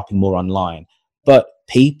are shopping more online. But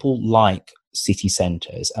people like city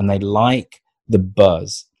centres and they like the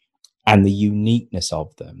buzz and the uniqueness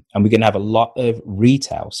of them. And we're going to have a lot of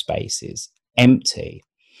retail spaces empty.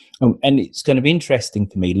 And it's going to be interesting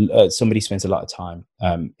for me. Somebody spends a lot of time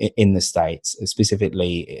in the States,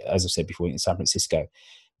 specifically, as I said before, in San Francisco,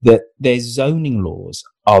 that their zoning laws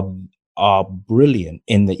are brilliant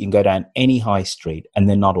in that you can go down any high street and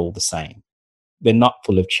they're not all the same. They're not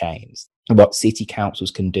full of chains. And what city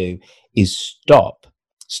councils can do is stop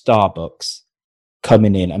Starbucks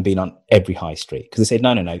coming in and being on every high street, because they say,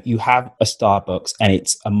 no, you have a Starbucks and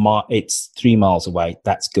it's 3 miles away.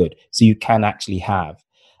 That's good. So you can actually have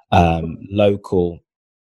local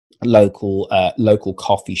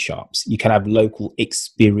coffee shops. You can have local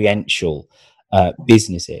experiential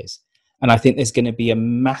businesses. And I think there's going to be a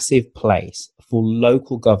massive place for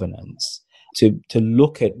local governance to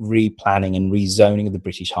look at replanning and rezoning of the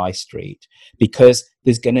British High Street, because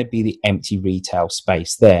there's going to be the empty retail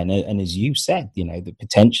space there. And as you said, that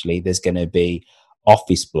potentially there's going to be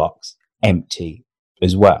office blocks empty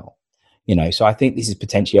as well. So I think this is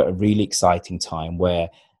potentially a really exciting time where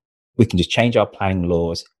we can just change our planning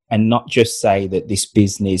laws and not just say that this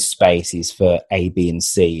business space is for A, B, and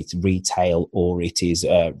C, it's retail or it is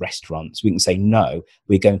restaurants. We can say, no,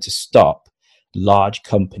 we're going to stop large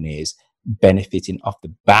companies benefiting off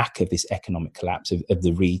the back of this economic collapse of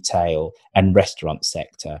the retail and restaurant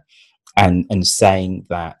sector, and saying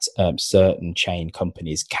that certain chain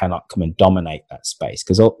companies cannot come and dominate that space,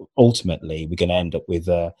 because ultimately we're going to end up with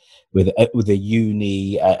a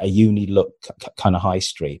uni look kind of high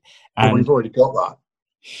street. And we've already got that.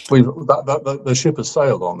 The ship has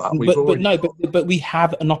sailed on that. But we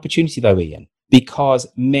have an opportunity though, Ian, because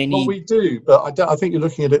many. Well, we do, but I think you're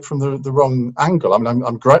looking at it from the wrong angle. I mean,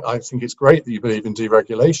 I'm great. I think it's great that you believe in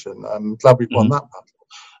deregulation. I'm glad we've won that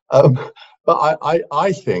battle. But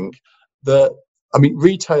I think that,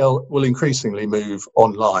 retail will increasingly move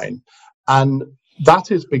online, and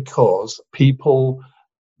that is because people,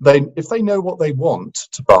 if they know what they want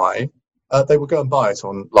to buy, they will go and buy it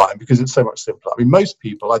online because it's so much simpler. Most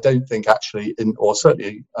people, I don't think actually, or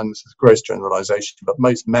certainly, and this is a gross generalization, but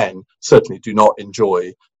most men certainly do not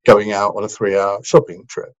enjoy going out on a 3-hour shopping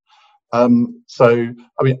trip.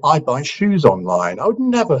 I buy shoes online. I would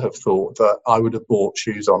never have thought that I would have bought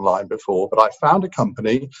shoes online before, but I found a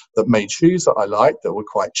company that made shoes that I liked, that were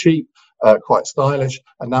quite cheap, quite stylish,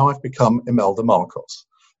 and now I've become Imelda Marcos.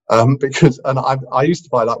 I used to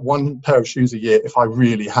buy like one pair of shoes a year if I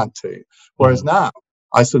really had to. Whereas now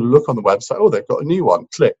I sort of look on the website, oh, they've got a new one,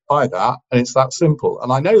 click, buy that, and it's that simple.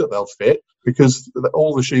 And I know that they'll fit because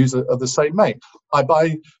all the shoes are the same make. I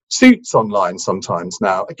buy suits online sometimes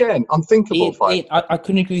now. Again, unthinkable. I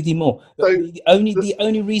couldn't agree with you more. So, the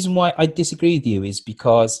only reason why I disagree with you is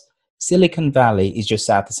because Silicon Valley is just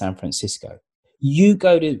south of San Francisco. You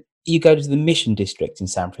go to the Mission District in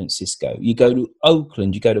San Francisco, you go to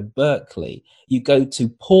Oakland, you go to Berkeley, you go to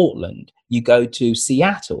Portland, you go to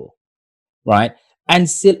Seattle, right? And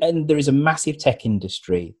there is a massive tech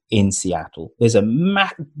industry in Seattle. There's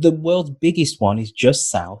the world's biggest one is just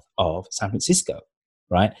south of San Francisco,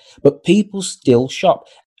 right? But people still shop.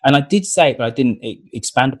 And I did say it, but I didn't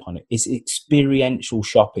expand upon it. It's experiential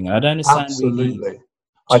shopping. And I don't understand. Absolutely.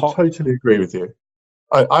 I totally agree with you.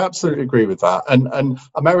 I absolutely agree with that. And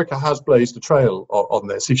America has blazed a trail on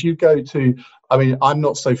this. If you go to, I'm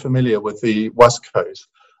not so familiar with the West Coast,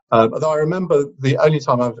 although I remember the only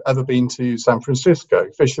time I've ever been to San Francisco,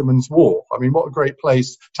 Fisherman's Wharf. What a great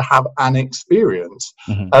place to have an experience.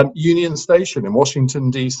 Mm-hmm. Union Station in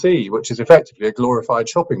Washington, D.C., which is effectively a glorified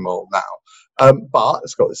shopping mall now. But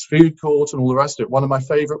it's got this food court and all the rest of it. One of my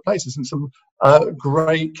favourite places, and some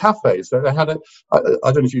great cafes. They had I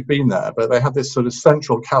don't know if you've been there, but they had this sort of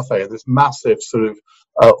central cafe, this massive sort of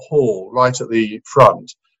hall right at the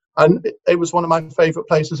front. And it was one of my favourite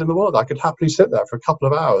places in the world. I could happily sit there for a couple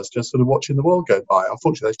of hours just sort of watching the world go by.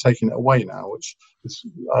 Unfortunately, they've taken it away now, which is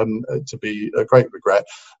to be a great regret.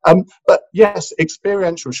 But yes,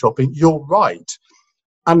 experiential shopping, you're right.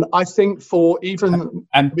 And I think for even...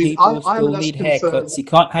 And people still need haircuts. You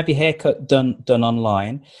can't have your haircut done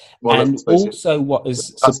online. Well, and also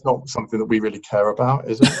that's not something that we really care about,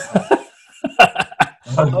 is it?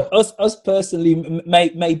 us personally,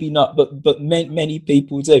 maybe not, but many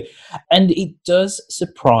people do. And it does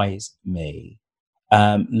surprise me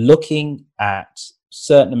looking at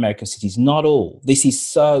certain American cities, not all. This is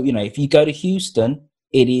so, if you go to Houston,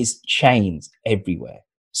 it is chains everywhere.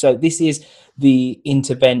 So this is the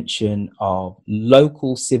intervention of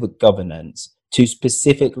local civic governance to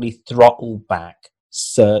specifically throttle back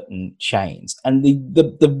certain chains. And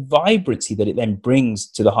the vibrancy that it then brings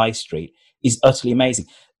to the high street is utterly amazing.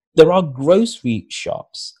 There are grocery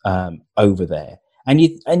shops over there, and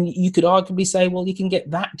you could arguably say, well, you can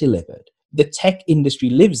get that delivered. The tech industry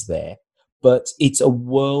lives there, but it's a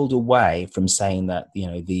world away from saying that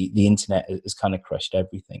the internet has kind of crushed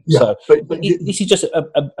everything. Yeah, so this is just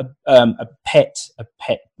a pet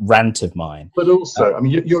rant of mine. But also,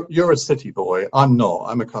 you're a city boy. I'm not.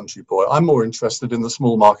 I'm a country boy. I'm more interested in the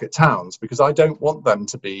small market towns because I don't want them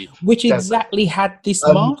to be exactly had this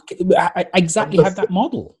market. Exactly had that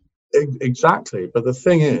model. Exactly. But the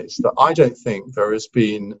thing is that I don't think there has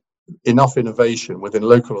been enough innovation within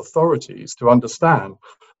local authorities to understand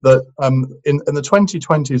that in the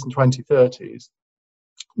 2020s and 2030s,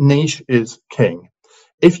 niche is king.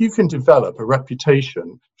 If you can develop a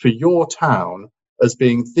reputation for your town as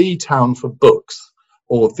being the town for books,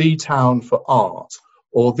 or the town for art,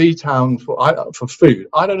 or the town for food,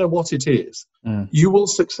 I don't know what it is, you will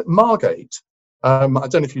succeed. Margate, I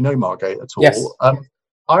don't know if you know Margate at all. Yes.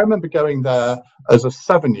 I remember going there as a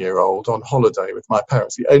 7-year-old on holiday with my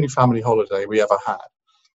parents, the only family holiday we ever had.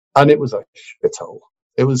 And it was a shithole.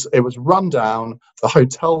 It was run down. The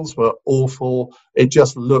hotels were awful. It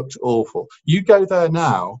just looked awful. You go there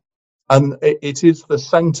now, and it is the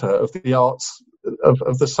centre of the arts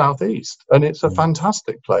of the southeast, and it's a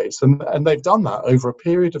fantastic place. And they've done that over a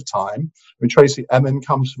period of time. I mean, Tracy Emin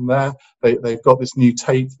comes from there. They've got this new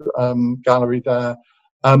Tate gallery there,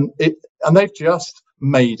 and they've just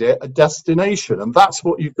made it a destination. And that's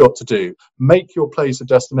what you've got to do: make your place a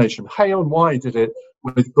destination. Hay on Wye did it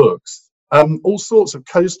with books. All sorts of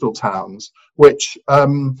coastal towns, which are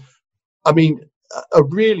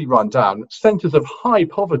really run down, centres of high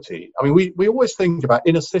poverty. I mean, we always think about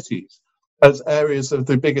inner cities as areas of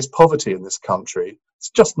the biggest poverty in this country. It's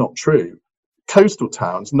just not true. Coastal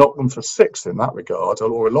towns knock them for six in that regard,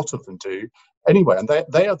 or a lot of them do anyway. And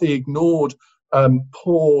they are the ignored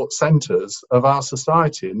poor centres of our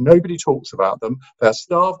society, and nobody talks about them. They're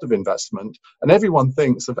starved of investment, and everyone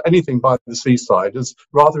thinks of anything by the seaside as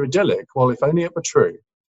rather idyllic. Well, if only it were true.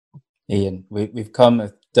 Ian, we've done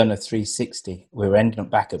a 360. We're ending up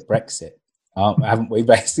back at Brexit, haven't we,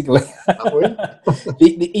 basically? Have we?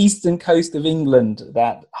 the eastern coast of England,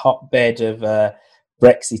 that hotbed of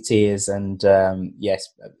Brexiteers, and yes,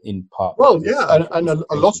 in part. Well, yeah, and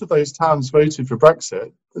a lot of those towns voted for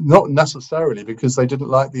Brexit, not necessarily because they didn't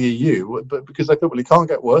like the EU, but because they thought, well, it can't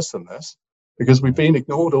get worse than this, because we've been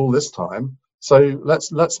ignored all this time. So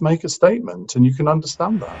let's make a statement, and you can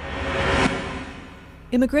understand that.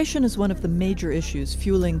 Immigration is one of the major issues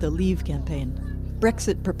fueling the Leave campaign.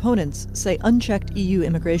 Brexit proponents say unchecked EU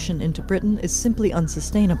immigration into Britain is simply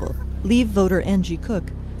unsustainable. Leave voter Angie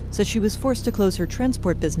Cook says she was forced to close her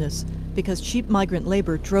transport business because cheap migrant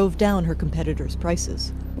labour drove down her competitors'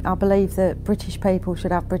 prices. I believe that British people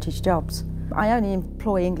should have British jobs. I only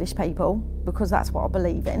employ English people because that's what I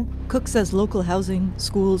believe in. Cook says local housing,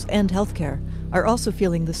 schools and healthcare are also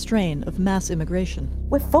feeling the strain of mass immigration.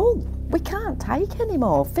 We're full. We can't take any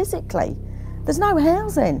more physically. There's no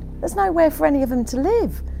housing. There's nowhere for any of them to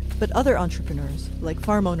live. But other entrepreneurs, like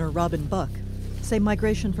farm owner Robin Buck, say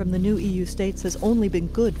migration from the new EU states has only been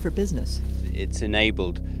good for business. It's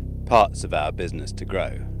enabled parts of our business to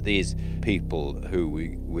grow. These people who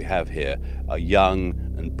we have here are young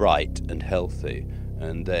and bright and healthy,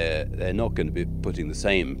 and they're not going to be putting the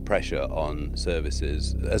same pressure on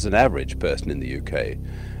services as an average person in the UK,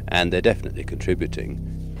 and they're definitely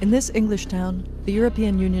contributing. In this English town, the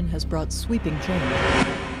European Union has brought sweeping change.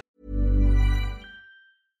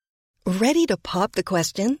 Ready to pop the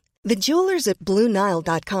question? The jewelers at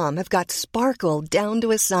BlueNile.com have got sparkle down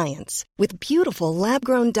to a science with beautiful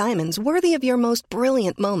lab-grown diamonds worthy of your most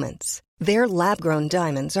brilliant moments. Their lab-grown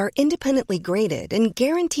diamonds are independently graded and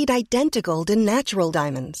guaranteed identical to natural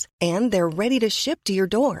diamonds, and they're ready to ship to your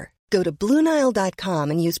door. Go to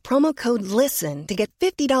BlueNile.com and use promo code LISTEN to get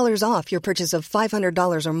 $50 off your purchase of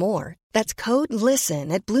 $500 or more. That's code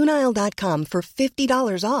LISTEN at BlueNile.com for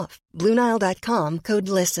 $50 off. BlueNile.com, code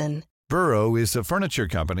LISTEN. Burrow is a furniture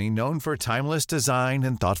company known for timeless design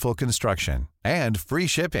and thoughtful construction, and free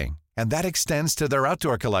shipping, and that extends to their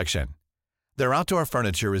outdoor collection. Their outdoor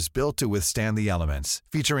furniture is built to withstand the elements,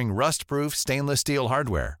 featuring rust-proof stainless steel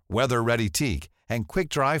hardware, weather-ready teak, and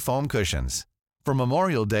quick-dry foam cushions. For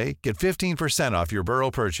Memorial Day, get 15% off your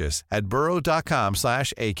Burrow purchase at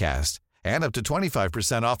burrow.com/ACAST, and up to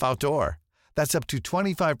 25% off outdoor. That's up to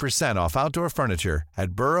 25% off outdoor furniture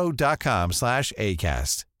at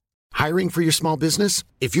burrow.com/ACAST. Hiring for your small business?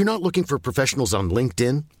 If you're not looking for professionals on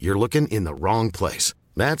LinkedIn, you're looking in the wrong place.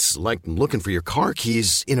 That's like looking for your car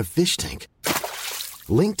keys in a fish tank.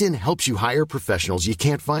 LinkedIn helps you hire professionals you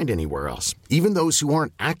can't find anywhere else, even those who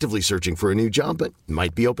aren't actively searching for a new job but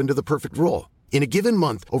might be open to the perfect role. In a given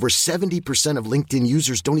month, over 70% of LinkedIn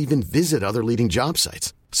users don't even visit other leading job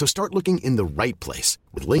sites. So start looking in the right place.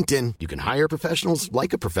 With LinkedIn, you can hire professionals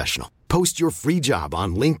like a professional. Post your free job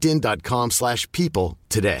on linkedin.com/people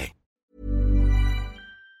today.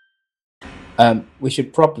 We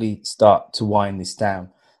should probably start to wind this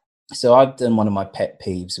down. So I've done one of my pet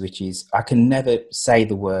peeves, which is I can never say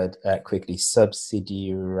the word quickly,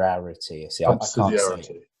 subsidiarity. See, I can't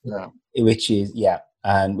say it. Yeah. Which is,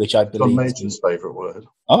 and which I believe... John Major's favourite word.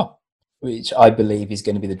 Oh, which I believe is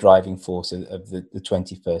going to be the driving force of the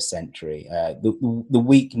 21st century. The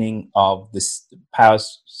weakening of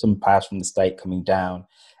powers, some powers from the state coming down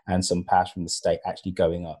and some powers from the state actually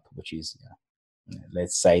going up, which is...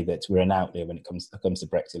 let's say that we're an outlier when it comes to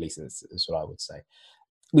Brexit, at least that's what I would say.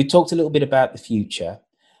 We talked a little bit about the future,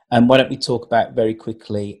 and why don't we talk about very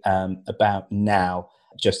quickly about now,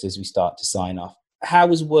 just as we start to sign off. How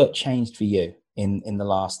has work changed for you? in the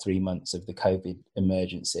last 3 months of the COVID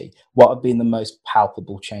emergency? What have been the most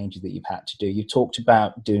palpable changes that you've had to do? You talked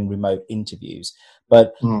about doing remote interviews,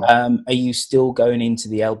 but are you still going into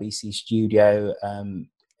the LBC studio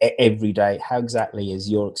every day? How exactly has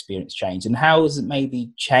your experience changed, and how has it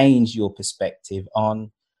maybe changed your perspective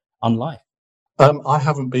on life? I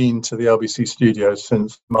haven't been to the LBC studio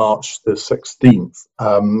since March the 16th.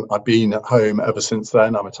 I've been at home ever since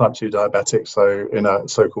then. I'm a type 2 diabetic, so in a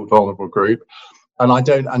so-called vulnerable group. And I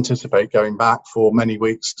don't anticipate going back for many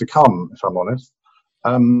weeks to come, if I'm honest.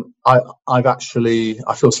 I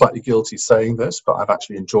feel slightly guilty saying this, but I've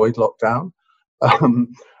actually enjoyed lockdown.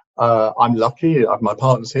 I'm lucky. My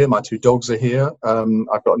partner's here. My 2 dogs are here.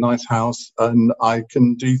 I've got a nice house, and I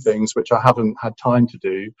can do things which I haven't had time to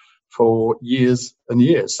do for years and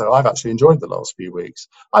years. So I've actually enjoyed the last few weeks.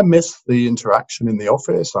 I miss the interaction in the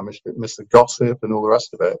office. I miss the gossip and all the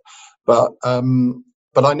rest of it. But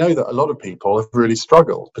I know that a lot of people have really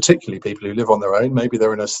struggled, particularly people who live on their own. Maybe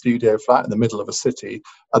they're in a studio flat in the middle of a city,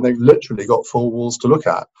 and they've literally got 4 walls to look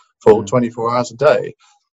at for 24 hours a day.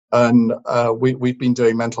 And we've been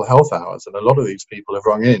doing mental health hours, and a lot of these people have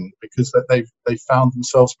rung in because they've found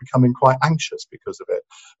themselves becoming quite anxious because of it.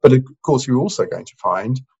 But of course, you're also going to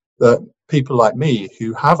find that people like me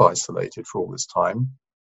who have isolated for all this time,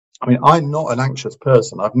 I mean, I'm not an anxious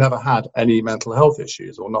person. I've never had any mental health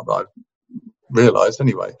issues, or not that I've realised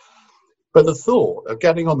anyway. But the thought of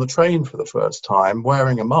getting on the train for the first time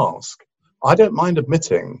wearing a mask, I don't mind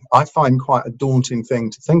admitting, I find quite a daunting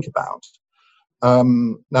thing to think about.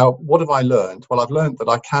 Now, what have I learned? Well, I've learned that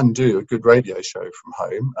I can do a good radio show from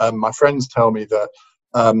home. My friends tell me that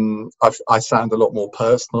I sound a lot more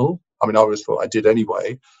personal. I mean, I always thought I did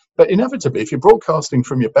anyway. But inevitably, if you're broadcasting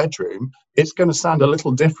from your bedroom, it's going to sound a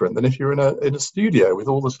little different than if you're in a studio with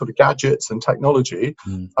all the sort of gadgets and technology. I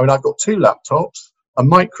mean, I've got 2 laptops, a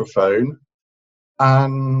microphone,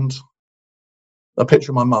 and a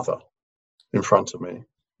picture of my mother in front of me.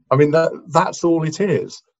 I mean, that's all it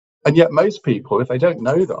is. And yet most people, if they don't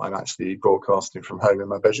know that I'm actually broadcasting from home in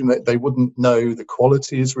my bedroom, they wouldn't know the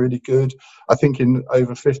quality is really good. I think in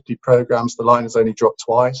over 50 programmes, the line has only dropped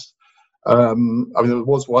twice. I mean, there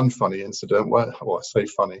was one funny incident where, well, I say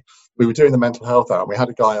funny, we were doing the mental health hour, and we had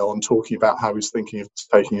a guy on talking about how he was thinking of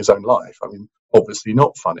taking his own life. I mean, obviously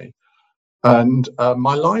not funny. And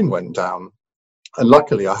my line went down. And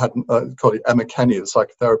luckily, I had colleague Emma Kenny, the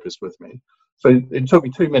psychotherapist, with me. So it took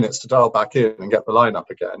me 2 minutes to dial back in and get the line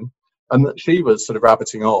up again. And she was sort of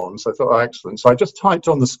rabbiting on. So I thought, oh, excellent. So I just typed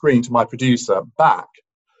on the screen to my producer, back.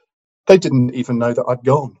 They didn't even know that I'd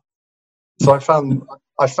gone. So I found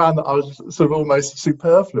that I was sort of almost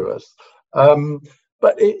superfluous.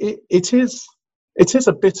 But it is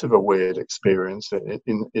a bit of a weird experience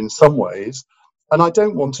in some ways. And I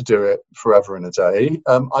don't want to do it forever and a day.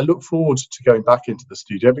 I look forward to going back into the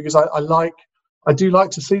studio because I do like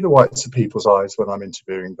to see the whites of people's eyes when I'm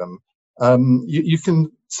interviewing them. You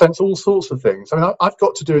can sense all sorts of things. I mean, I've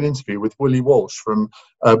got to do an interview with Willie Walsh from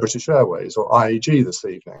British Airways or IAG this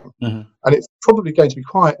evening. And it's probably going to be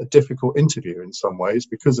quite a difficult interview in some ways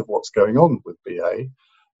because of what's going on with BA.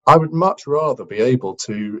 I would much rather be able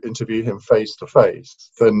to interview him face to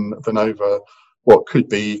face than over what could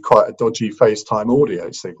be quite a dodgy FaceTime audio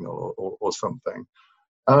signal or something.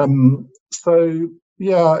 So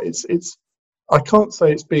yeah, it's I can't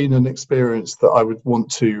say it's been an experience that I would want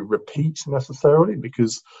to repeat necessarily,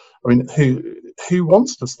 because I mean, who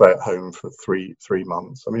wants to stay at home for three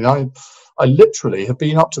months? I mean, I literally have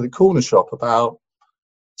been up to the corner shop about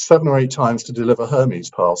 7 or 8 times to deliver Hermes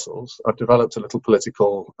parcels. I've developed a little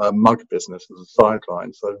political mug business as a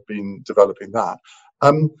sideline, so I've been developing that.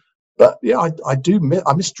 But yeah,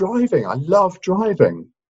 I miss driving. I love driving,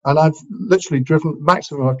 and I've literally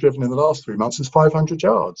maximum I've driven in the last 3 months is 500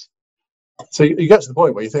 yards. So you get to the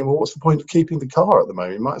point where you think, well, what's the point of keeping the car at the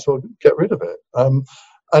moment? You might as well get rid of it. And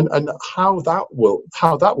how that will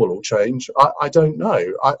all change, I don't know.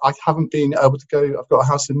 I haven't been able to go. I've got a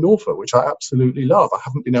house in Norfolk, which I absolutely love. I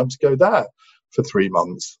haven't been able to go there for 3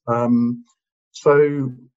 months.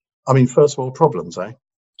 So, I mean, first world problems, eh?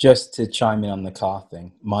 Just to chime in on the car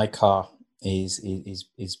thing, my car is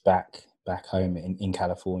back home in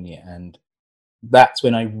California, and that's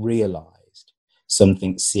when I realised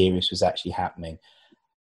something serious was actually happening.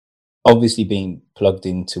 Obviously, being plugged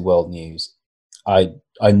into world news, I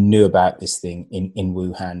knew about this thing in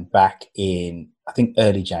Wuhan back in, I think,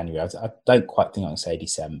 early January. I don't quite think I can say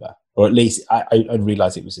December, or at least I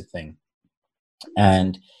realised it was a thing.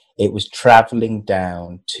 And it was travelling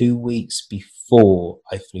down 2 weeks before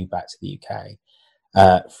I flew back to the UK,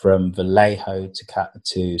 from Vallejo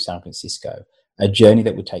to San Francisco. A journey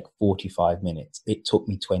that would take 45 minutes, it took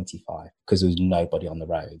me 25 because there was nobody on the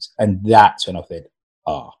roads. And that's when I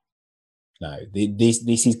thought, no,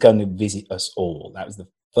 this is going to visit us all. That was the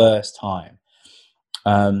first time.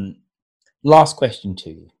 Last question to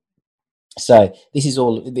you. So this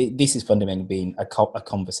is fundamentally being a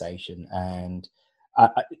conversation, and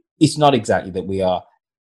it's not exactly that we are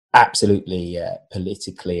absolutely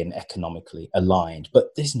politically and economically aligned,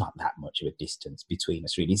 but there's not that much of a distance between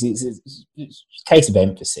us, really. It's a case of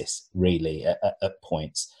emphasis, really, at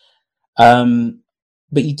points.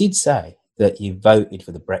 But you did say that you voted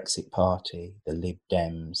for the Brexit Party, the Lib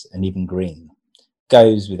Dems, and even Green.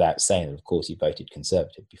 Goes without saying that, of course, you voted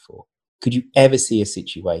Conservative before. Could you ever see a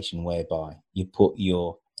situation whereby you put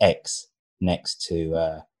your ex next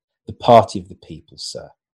to the Party of the People, sir?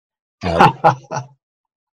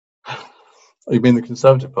 You mean the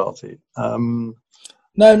Conservative Party? No,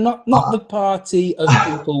 not the party of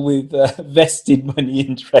people with vested money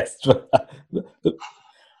interests.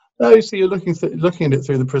 No, so you're looking at it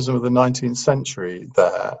through the prism of the 19th century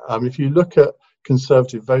there. If you look at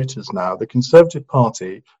Conservative voters now, the Conservative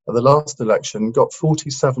Party at the last election got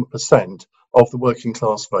 47% of the working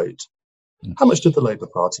class vote. How much did the Labour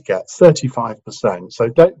Party get? 35%. So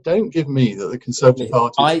don't give me that the Conservative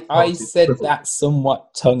Party. I said that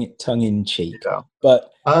somewhat tongue in cheek,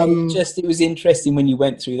 but it was interesting when you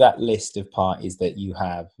went through that list of parties that you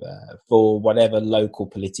have for whatever local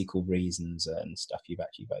political reasons and stuff you've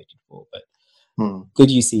actually voted for. But could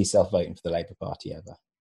you see yourself voting for the Labour Party ever?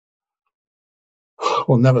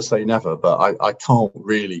 Well, never say never, but I can't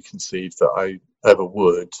really conceive that I ever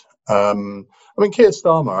would. I mean, Keir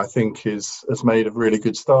Starmer, I think, has made a really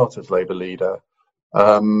good start as Labour leader.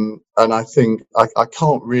 And I think I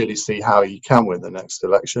can't really see how he can win the next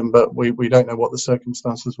election, but we don't know what the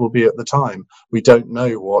circumstances will be at the time. We don't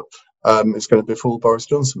know what is going to befall Boris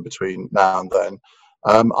Johnson between now and then.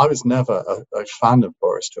 I was never a fan of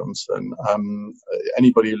Boris Johnson.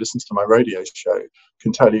 Anybody who listens to my radio show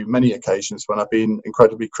can tell you many occasions when I've been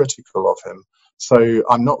incredibly critical of him. So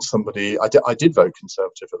I'm not somebody. I did vote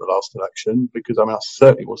Conservative at the last election because I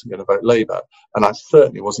certainly wasn't going to vote Labour, and I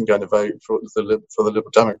certainly wasn't going to vote for the Liberal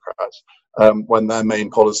Democrats when their main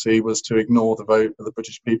policy was to ignore the vote of the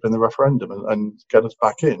British people in the referendum and get us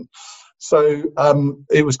back in. So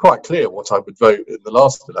it was quite clear what I would vote in the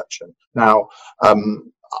last election. Now,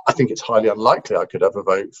 I think it's highly unlikely I could ever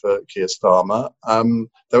vote for Keir Starmer.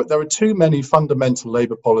 There are too many fundamental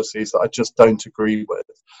Labour policies that I just don't agree with.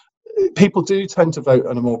 People do tend to vote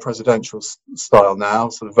on a more presidential style now,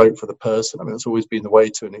 sort of vote for the person. I mean, it's always been the way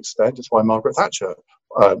to an extent. It's why Margaret Thatcher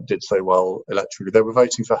did so well electorally. They were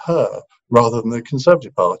voting for her rather than the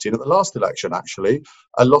Conservative Party. And at the last election, actually,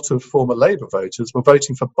 a lot of former Labour voters were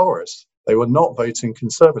voting for Boris. They were not voting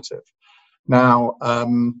Conservative. Now,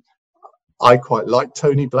 I quite liked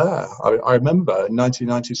Tony Blair. I remember in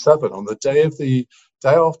 1997, on the day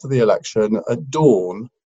after the election, at dawn,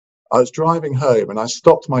 I was driving home and I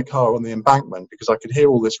stopped my car on the embankment because I could hear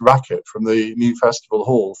all this racket from the new festival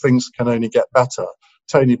hall. Things can only get better.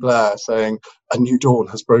 Tony Blair saying, "A new dawn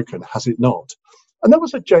has broken, has it not?" And there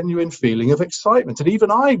was a genuine feeling of excitement. And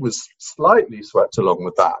even I was slightly swept along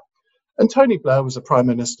with that. And Tony Blair was a prime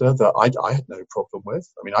minister that I had no problem with.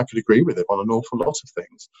 I mean, I could agree with him on an awful lot of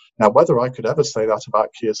things. Now, whether I could ever say that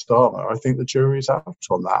about Keir Starmer, I think the jury's out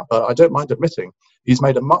on that. But I don't mind admitting he's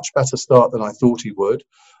made a much better start than I thought he would.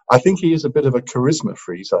 I think he is a bit of a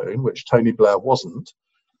charisma-free zone, which Tony Blair wasn't.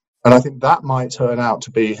 And I think that might turn out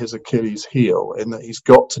to be his Achilles heel, in that he's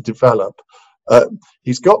got to develop,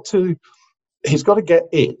 he's got to get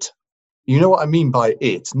it. You know what I mean by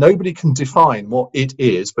it. Nobody can define what it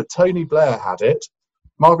is, but Tony Blair had it.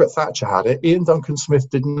 Margaret Thatcher had it. Ian Duncan Smith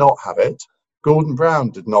did not have it. Gordon Brown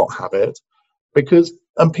did not have it,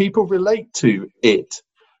 and people relate to it.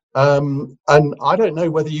 And I don't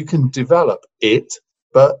know whether you can develop it,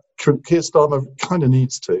 but Keir Starmer kind of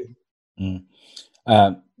needs to.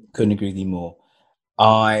 Couldn't agree with you more.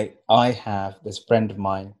 There's a friend of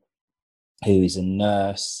mine who is a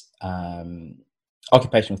nurse,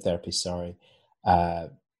 occupational therapist,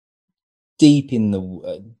 deep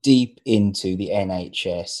into the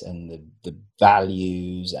NHS and the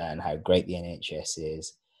values and how great the NHS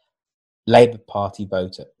is. Labour Party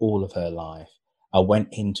voter all of her life. I went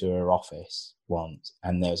into her office once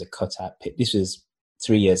and there was a cutout picture. This was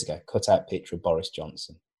 3 years ago, cutout picture of Boris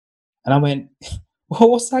Johnson. And I went, well,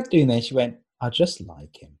 what's that doing there? She went, I just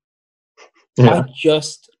like him. Yeah. I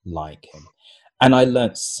just like him. And I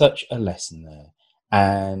learnt such a lesson there.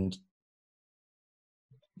 And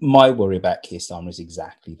my worry about Keir Starmer is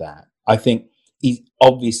exactly that. I think he's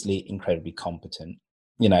obviously incredibly competent.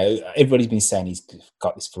 everybody's been saying he's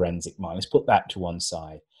got this forensic mind. Let's put that to one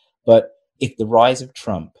side. But if the rise of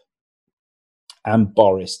Trump and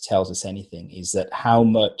Boris tells us anything, is that how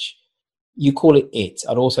much you call it,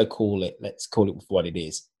 I'd also call it, let's call it what it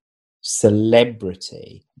is,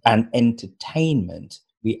 celebrity and entertainment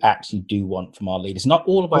we actually do want from our leaders. Not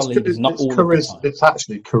all of our leaders, not all of the time. It's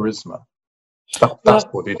actually charisma. That's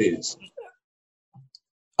what it is.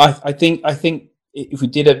 I think if we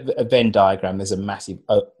did a Venn diagram, there's a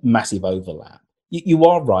massive overlap. You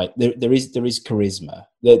are right. There is charisma.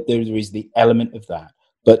 There is the element of that,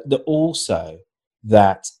 but also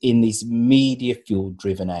that in this media-fueled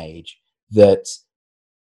driven age, that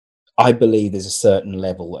I believe there's a certain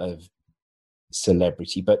level of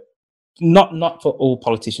celebrity, but not for all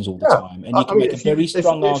politicians all the time. And you can make a very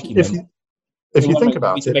strong argument. If you think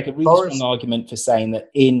about it, you can make a really strong argument for saying that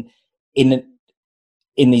in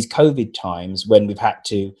these COVID times, when we've had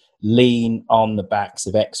to lean on the backs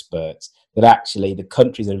of experts, that actually the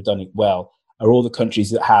countries that have done it well are all the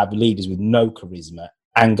countries that have leaders with no charisma.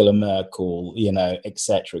 Angela Merkel, et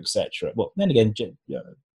cetera, et cetera. Well, then again,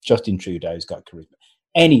 Justin Trudeau's got charisma.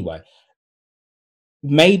 Anyway,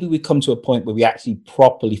 maybe we come to a point where we actually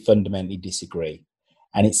properly fundamentally disagree.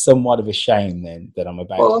 And it's somewhat of a shame then that I'm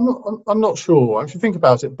about. Well, I'm not sure. If you think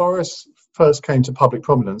about it, Boris first came to public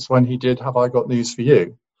prominence when he did Have I Got News for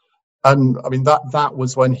You? And I mean, that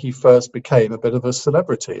was when he first became a bit of a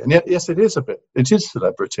celebrity. And yet, yes, it is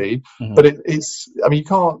celebrity, but it's, I mean,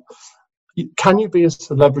 can you be a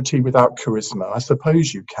celebrity without charisma? I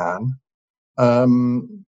suppose you can.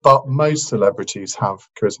 But most celebrities have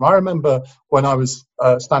charisma. I remember when I was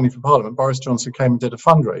standing for Parliament, Boris Johnson came and did a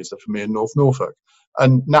fundraiser for me in North Norfolk.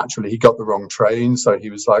 And naturally, he got the wrong train, so he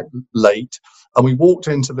was late. And we walked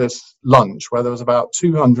into this lunch where there was about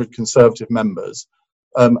 200 Conservative members.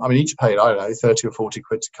 Each paid, 30 or 40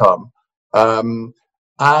 quid to come.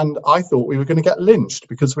 And I thought we were going to get lynched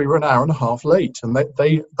because we were an hour and a half late, and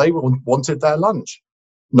they wanted their lunch.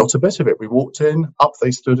 Not a bit of it. We walked in, up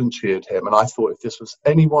they stood and cheered him. And I thought if this was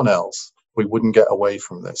anyone else, we wouldn't get away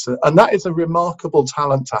from this. And that is a remarkable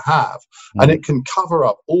talent to have. And it can cover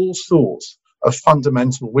up all sorts of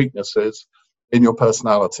fundamental weaknesses in your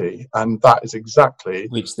personality. And that is exactly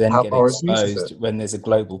which then how get Boris exposed when there's a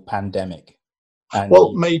global pandemic.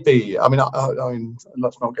 Well, maybe. I mean,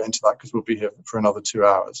 let's not get into that because we'll be here for another 2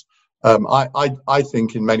 hours. I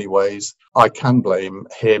think in many ways I can blame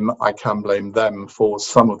him. I can blame them for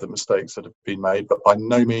some of the mistakes that have been made, but by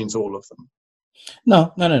no means all of them.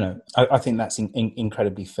 No. I think that's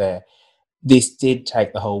incredibly fair. This did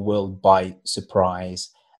take the whole world by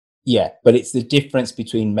surprise. Yeah, but it's the difference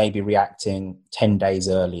between maybe reacting 10 days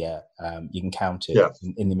earlier. You can count it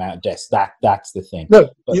in the amount of deaths. That's the thing. No,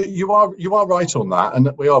 but you are right on that,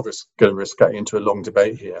 and we are going to risk getting into a long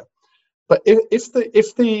debate here. But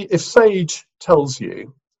if Sage tells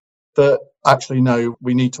you that actually no,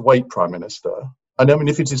 we need to wait, Prime Minister, and I mean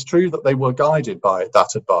if it is true that they were guided by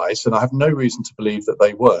that advice, and I have no reason to believe that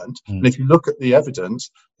they weren't. And if you look at the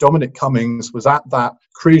evidence, Dominic Cummings was at that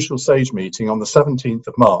crucial Sage meeting on the 17th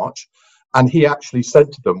of March, and he actually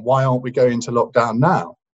said to them, "Why aren't we going into lockdown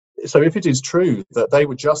now?" So if it is true that they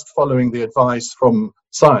were just following the advice from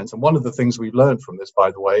science, and one of the things we've learned from this,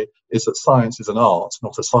 by the way, is that science is an art,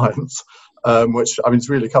 not a science, which, I mean, it's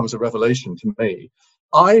really come as a revelation to me.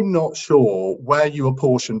 I'm not sure where you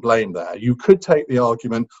apportion blame there. You could take the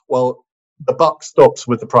argument, well, the buck stops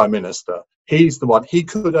with the Prime Minister. He's the one. He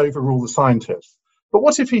could overrule the scientists. But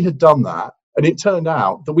what if he had done that and it turned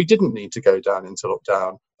out that we didn't need to go down into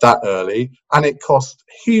lockdown that early and it cost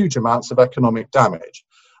huge amounts of economic damage?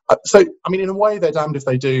 So, I mean, in a way, they're damned if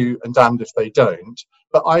they do and damned if they don't.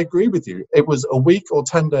 But I agree with you. It was a week or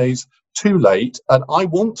 10 days too late. And I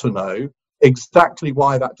want to know exactly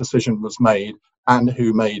why that decision was made and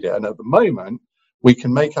who made it. And at the moment, we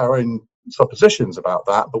can make our own suppositions about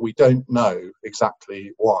that, but we don't know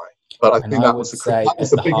exactly why. But I think that was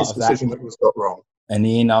the biggest decision that was got wrong. And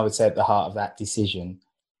Ian, I would say at the heart of that decision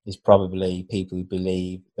is probably people who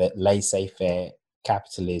believe that laissez-faire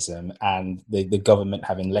capitalism and the government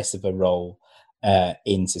having less of a role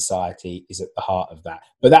in society is at the heart of that.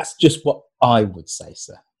 But that's just what I would say,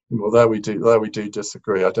 sir. Well, there we do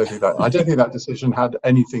disagree. I don't think that decision had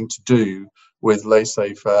anything to do with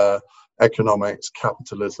laissez-faire economics,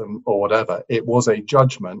 capitalism, or whatever. It was a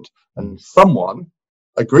judgment, and someone,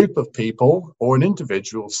 a group of people or an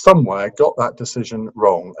individual somewhere got that decision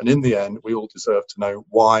wrong. And in the end, we all deserve to know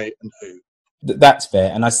why and who. That's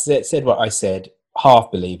fair. And I said what I said,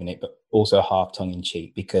 half believing it, but also half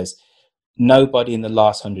tongue-in-cheek, because nobody in the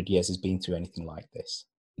last 100 years has been through anything like this.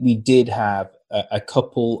 We did have a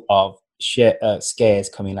couple of scares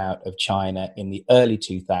coming out of China in the early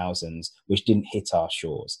 2000s, which didn't hit our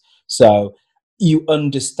shores. So you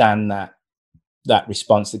understand that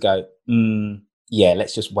response to go, yeah,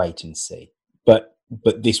 let's just wait and see.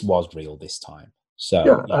 But this was real this time. So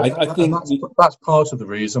yeah, I think that's part of the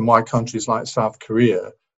reason why countries like South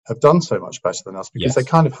Korea have done so much better than us, because they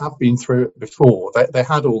kind of have been through it before. They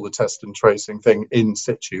had all the test and tracing thing in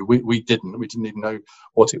situ. We didn't even know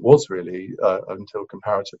what it was really until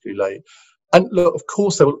comparatively late. And look, of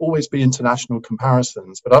course, there will always be international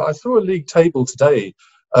comparisons, but I saw a league table today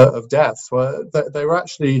of deaths where they were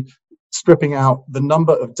actually stripping out the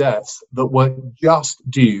number of deaths that were just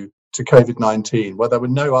due to COVID-19, where there were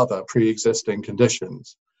no other pre-existing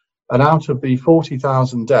conditions. And out of the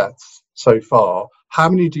 40,000 deaths so far, how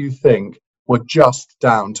many do you think were just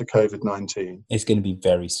down to COVID-19? It's going to be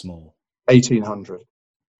very small. 1,800.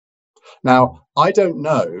 Now, I don't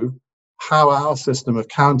know how our system of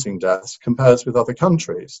counting deaths compares with other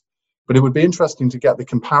countries, but it would be interesting to get the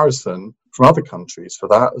comparison from other countries for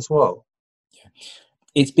that as well. Yeah.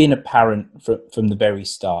 It's been apparent from the very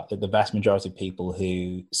start that the vast majority of people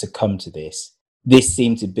who succumb to this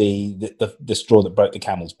seemed to be the straw that broke the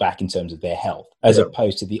camel's back in terms of their health, as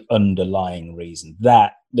opposed to the underlying reason.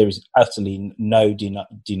 That there is utterly no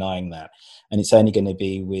denying that, and it's only going to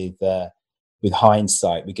be with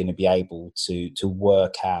hindsight we're going to be able to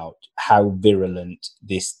work out how virulent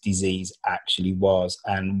this disease actually was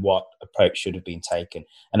and what approach should have been taken.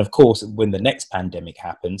 And of course, when the next pandemic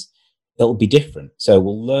happens, it'll be different. So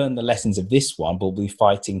we'll learn the lessons of this one, but we'll be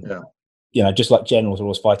fighting, just like generals are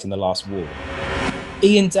always fighting the last war.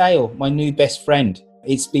 Ian Dale, my new best friend.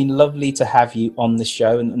 It's been lovely to have you on the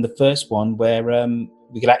show, and the first one where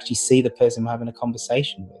we could actually see the person we're having a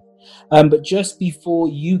conversation with. But just before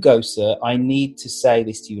you go, sir, I need to say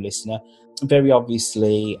this to you, listener. Very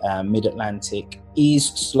obviously, Mid-Atlantic is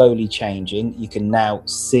slowly changing. You can now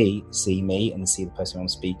see me and see the person I'm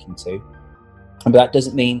speaking to. But that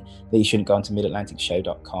doesn't mean that you shouldn't go onto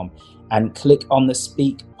midatlanticshow.com and click on the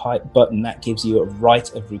speak pipe button. That gives you a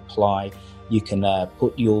right of reply. You can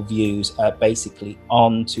put your views basically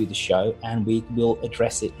onto the show, and we will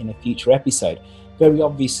address it in a future episode. Very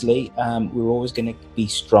obviously, we're always going to be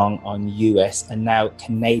strong on US and now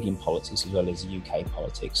Canadian politics as well as UK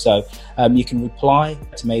politics. So you can reply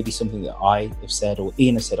to maybe something that I have said or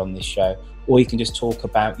Ian has said on this show, or you can just talk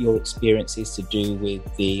about your experiences to do with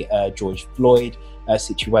the George Floyd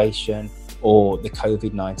situation or the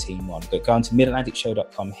COVID-19 one. But go on to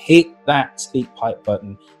midatlanticshow.com, hit that speak pipe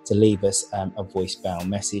button to leave us a voicemail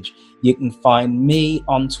message. You can find me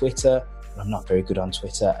on Twitter. I'm not very good on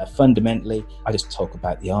Twitter. Fundamentally, I just talk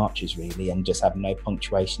about the Archers really and just have no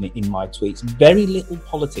punctuation in my tweets. Very little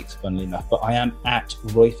politics, funnily enough, but I am at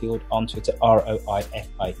Roifield on Twitter,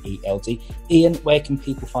 Roifield. Ian, where can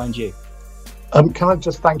people find you? Can I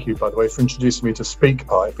just thank you, by the way, for introducing me to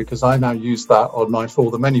SpeakPipe, because I now use that on my For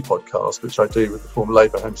the Many podcast, which I do with the former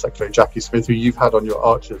Labour Home Secretary Jackie Smith, who you've had on your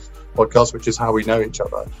Archers podcast, which is how we know each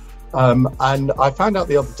other. And I found out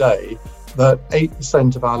the other day that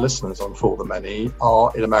 8% of our listeners on For the Many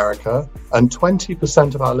are in America, and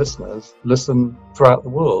 20% of our listeners listen throughout the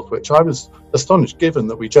world, which I was astonished, given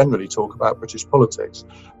that we generally talk about British politics.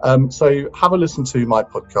 So have a listen to my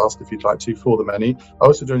podcast if you'd like to, For the Many. I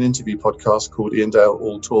also do an interview podcast called Ian Dale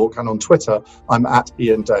All Talk, and on Twitter, I'm at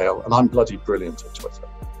Ian Dale, and I'm bloody brilliant at Twitter.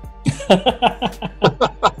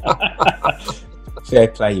 Fair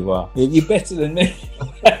play, you are. You're better than me.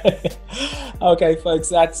 Okay, folks,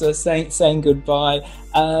 that's saying goodbye.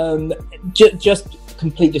 Just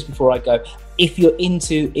before I go, if you're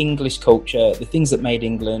into English culture, the things that made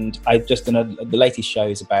England, I've just done the latest show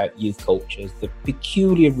is about youth cultures, the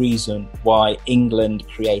peculiar reason why England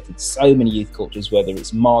created so many youth cultures, whether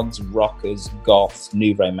it's mods, rockers, goths,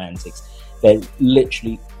 new romantics. They're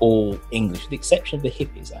literally all English, with the exception of the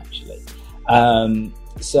hippies, actually.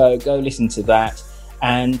 So go listen to that.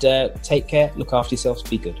 And take care, look after yourselves,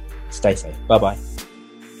 be good, stay safe. Bye-bye.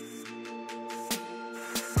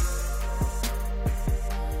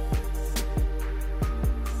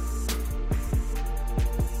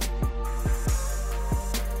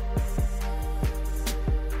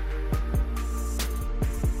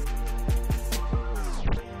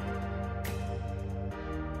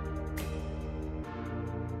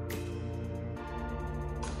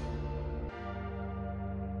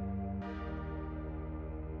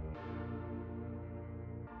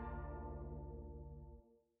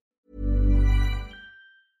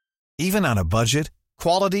 Even on a budget,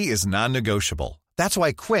 quality is non-negotiable. That's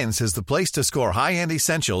why Quince is the place to score high-end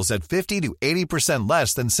essentials at 50 to 80%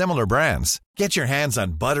 less than similar brands. Get your hands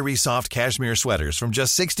on buttery soft cashmere sweaters from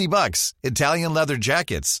just $60, Italian leather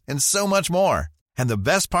jackets, and so much more. And the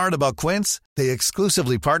best part about Quince, they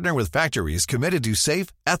exclusively partner with factories committed to safe,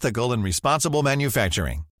 ethical, and responsible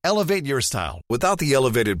manufacturing. Elevate your style without the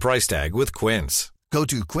elevated price tag with Quince. Go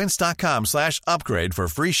to quince.com/upgrade for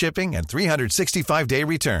free shipping and 365-day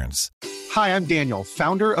returns. Hi, I'm Daniel,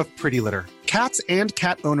 founder of Pretty Litter. Cats and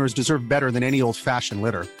cat owners deserve better than any old-fashioned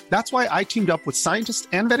litter. That's why I teamed up with scientists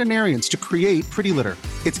and veterinarians to create Pretty Litter.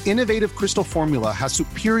 Its innovative crystal formula has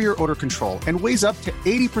superior odor control and weighs up to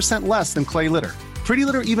 80% less than clay litter. Pretty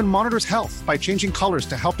Litter even monitors health by changing colors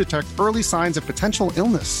to help detect early signs of potential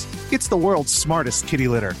illness. It's the world's smartest kitty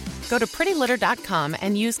litter. Go to prettylitter.com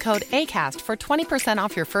and use code ACAST for 20%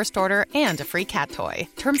 off your first order and a free cat toy.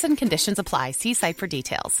 Terms and conditions apply. See site for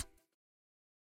details.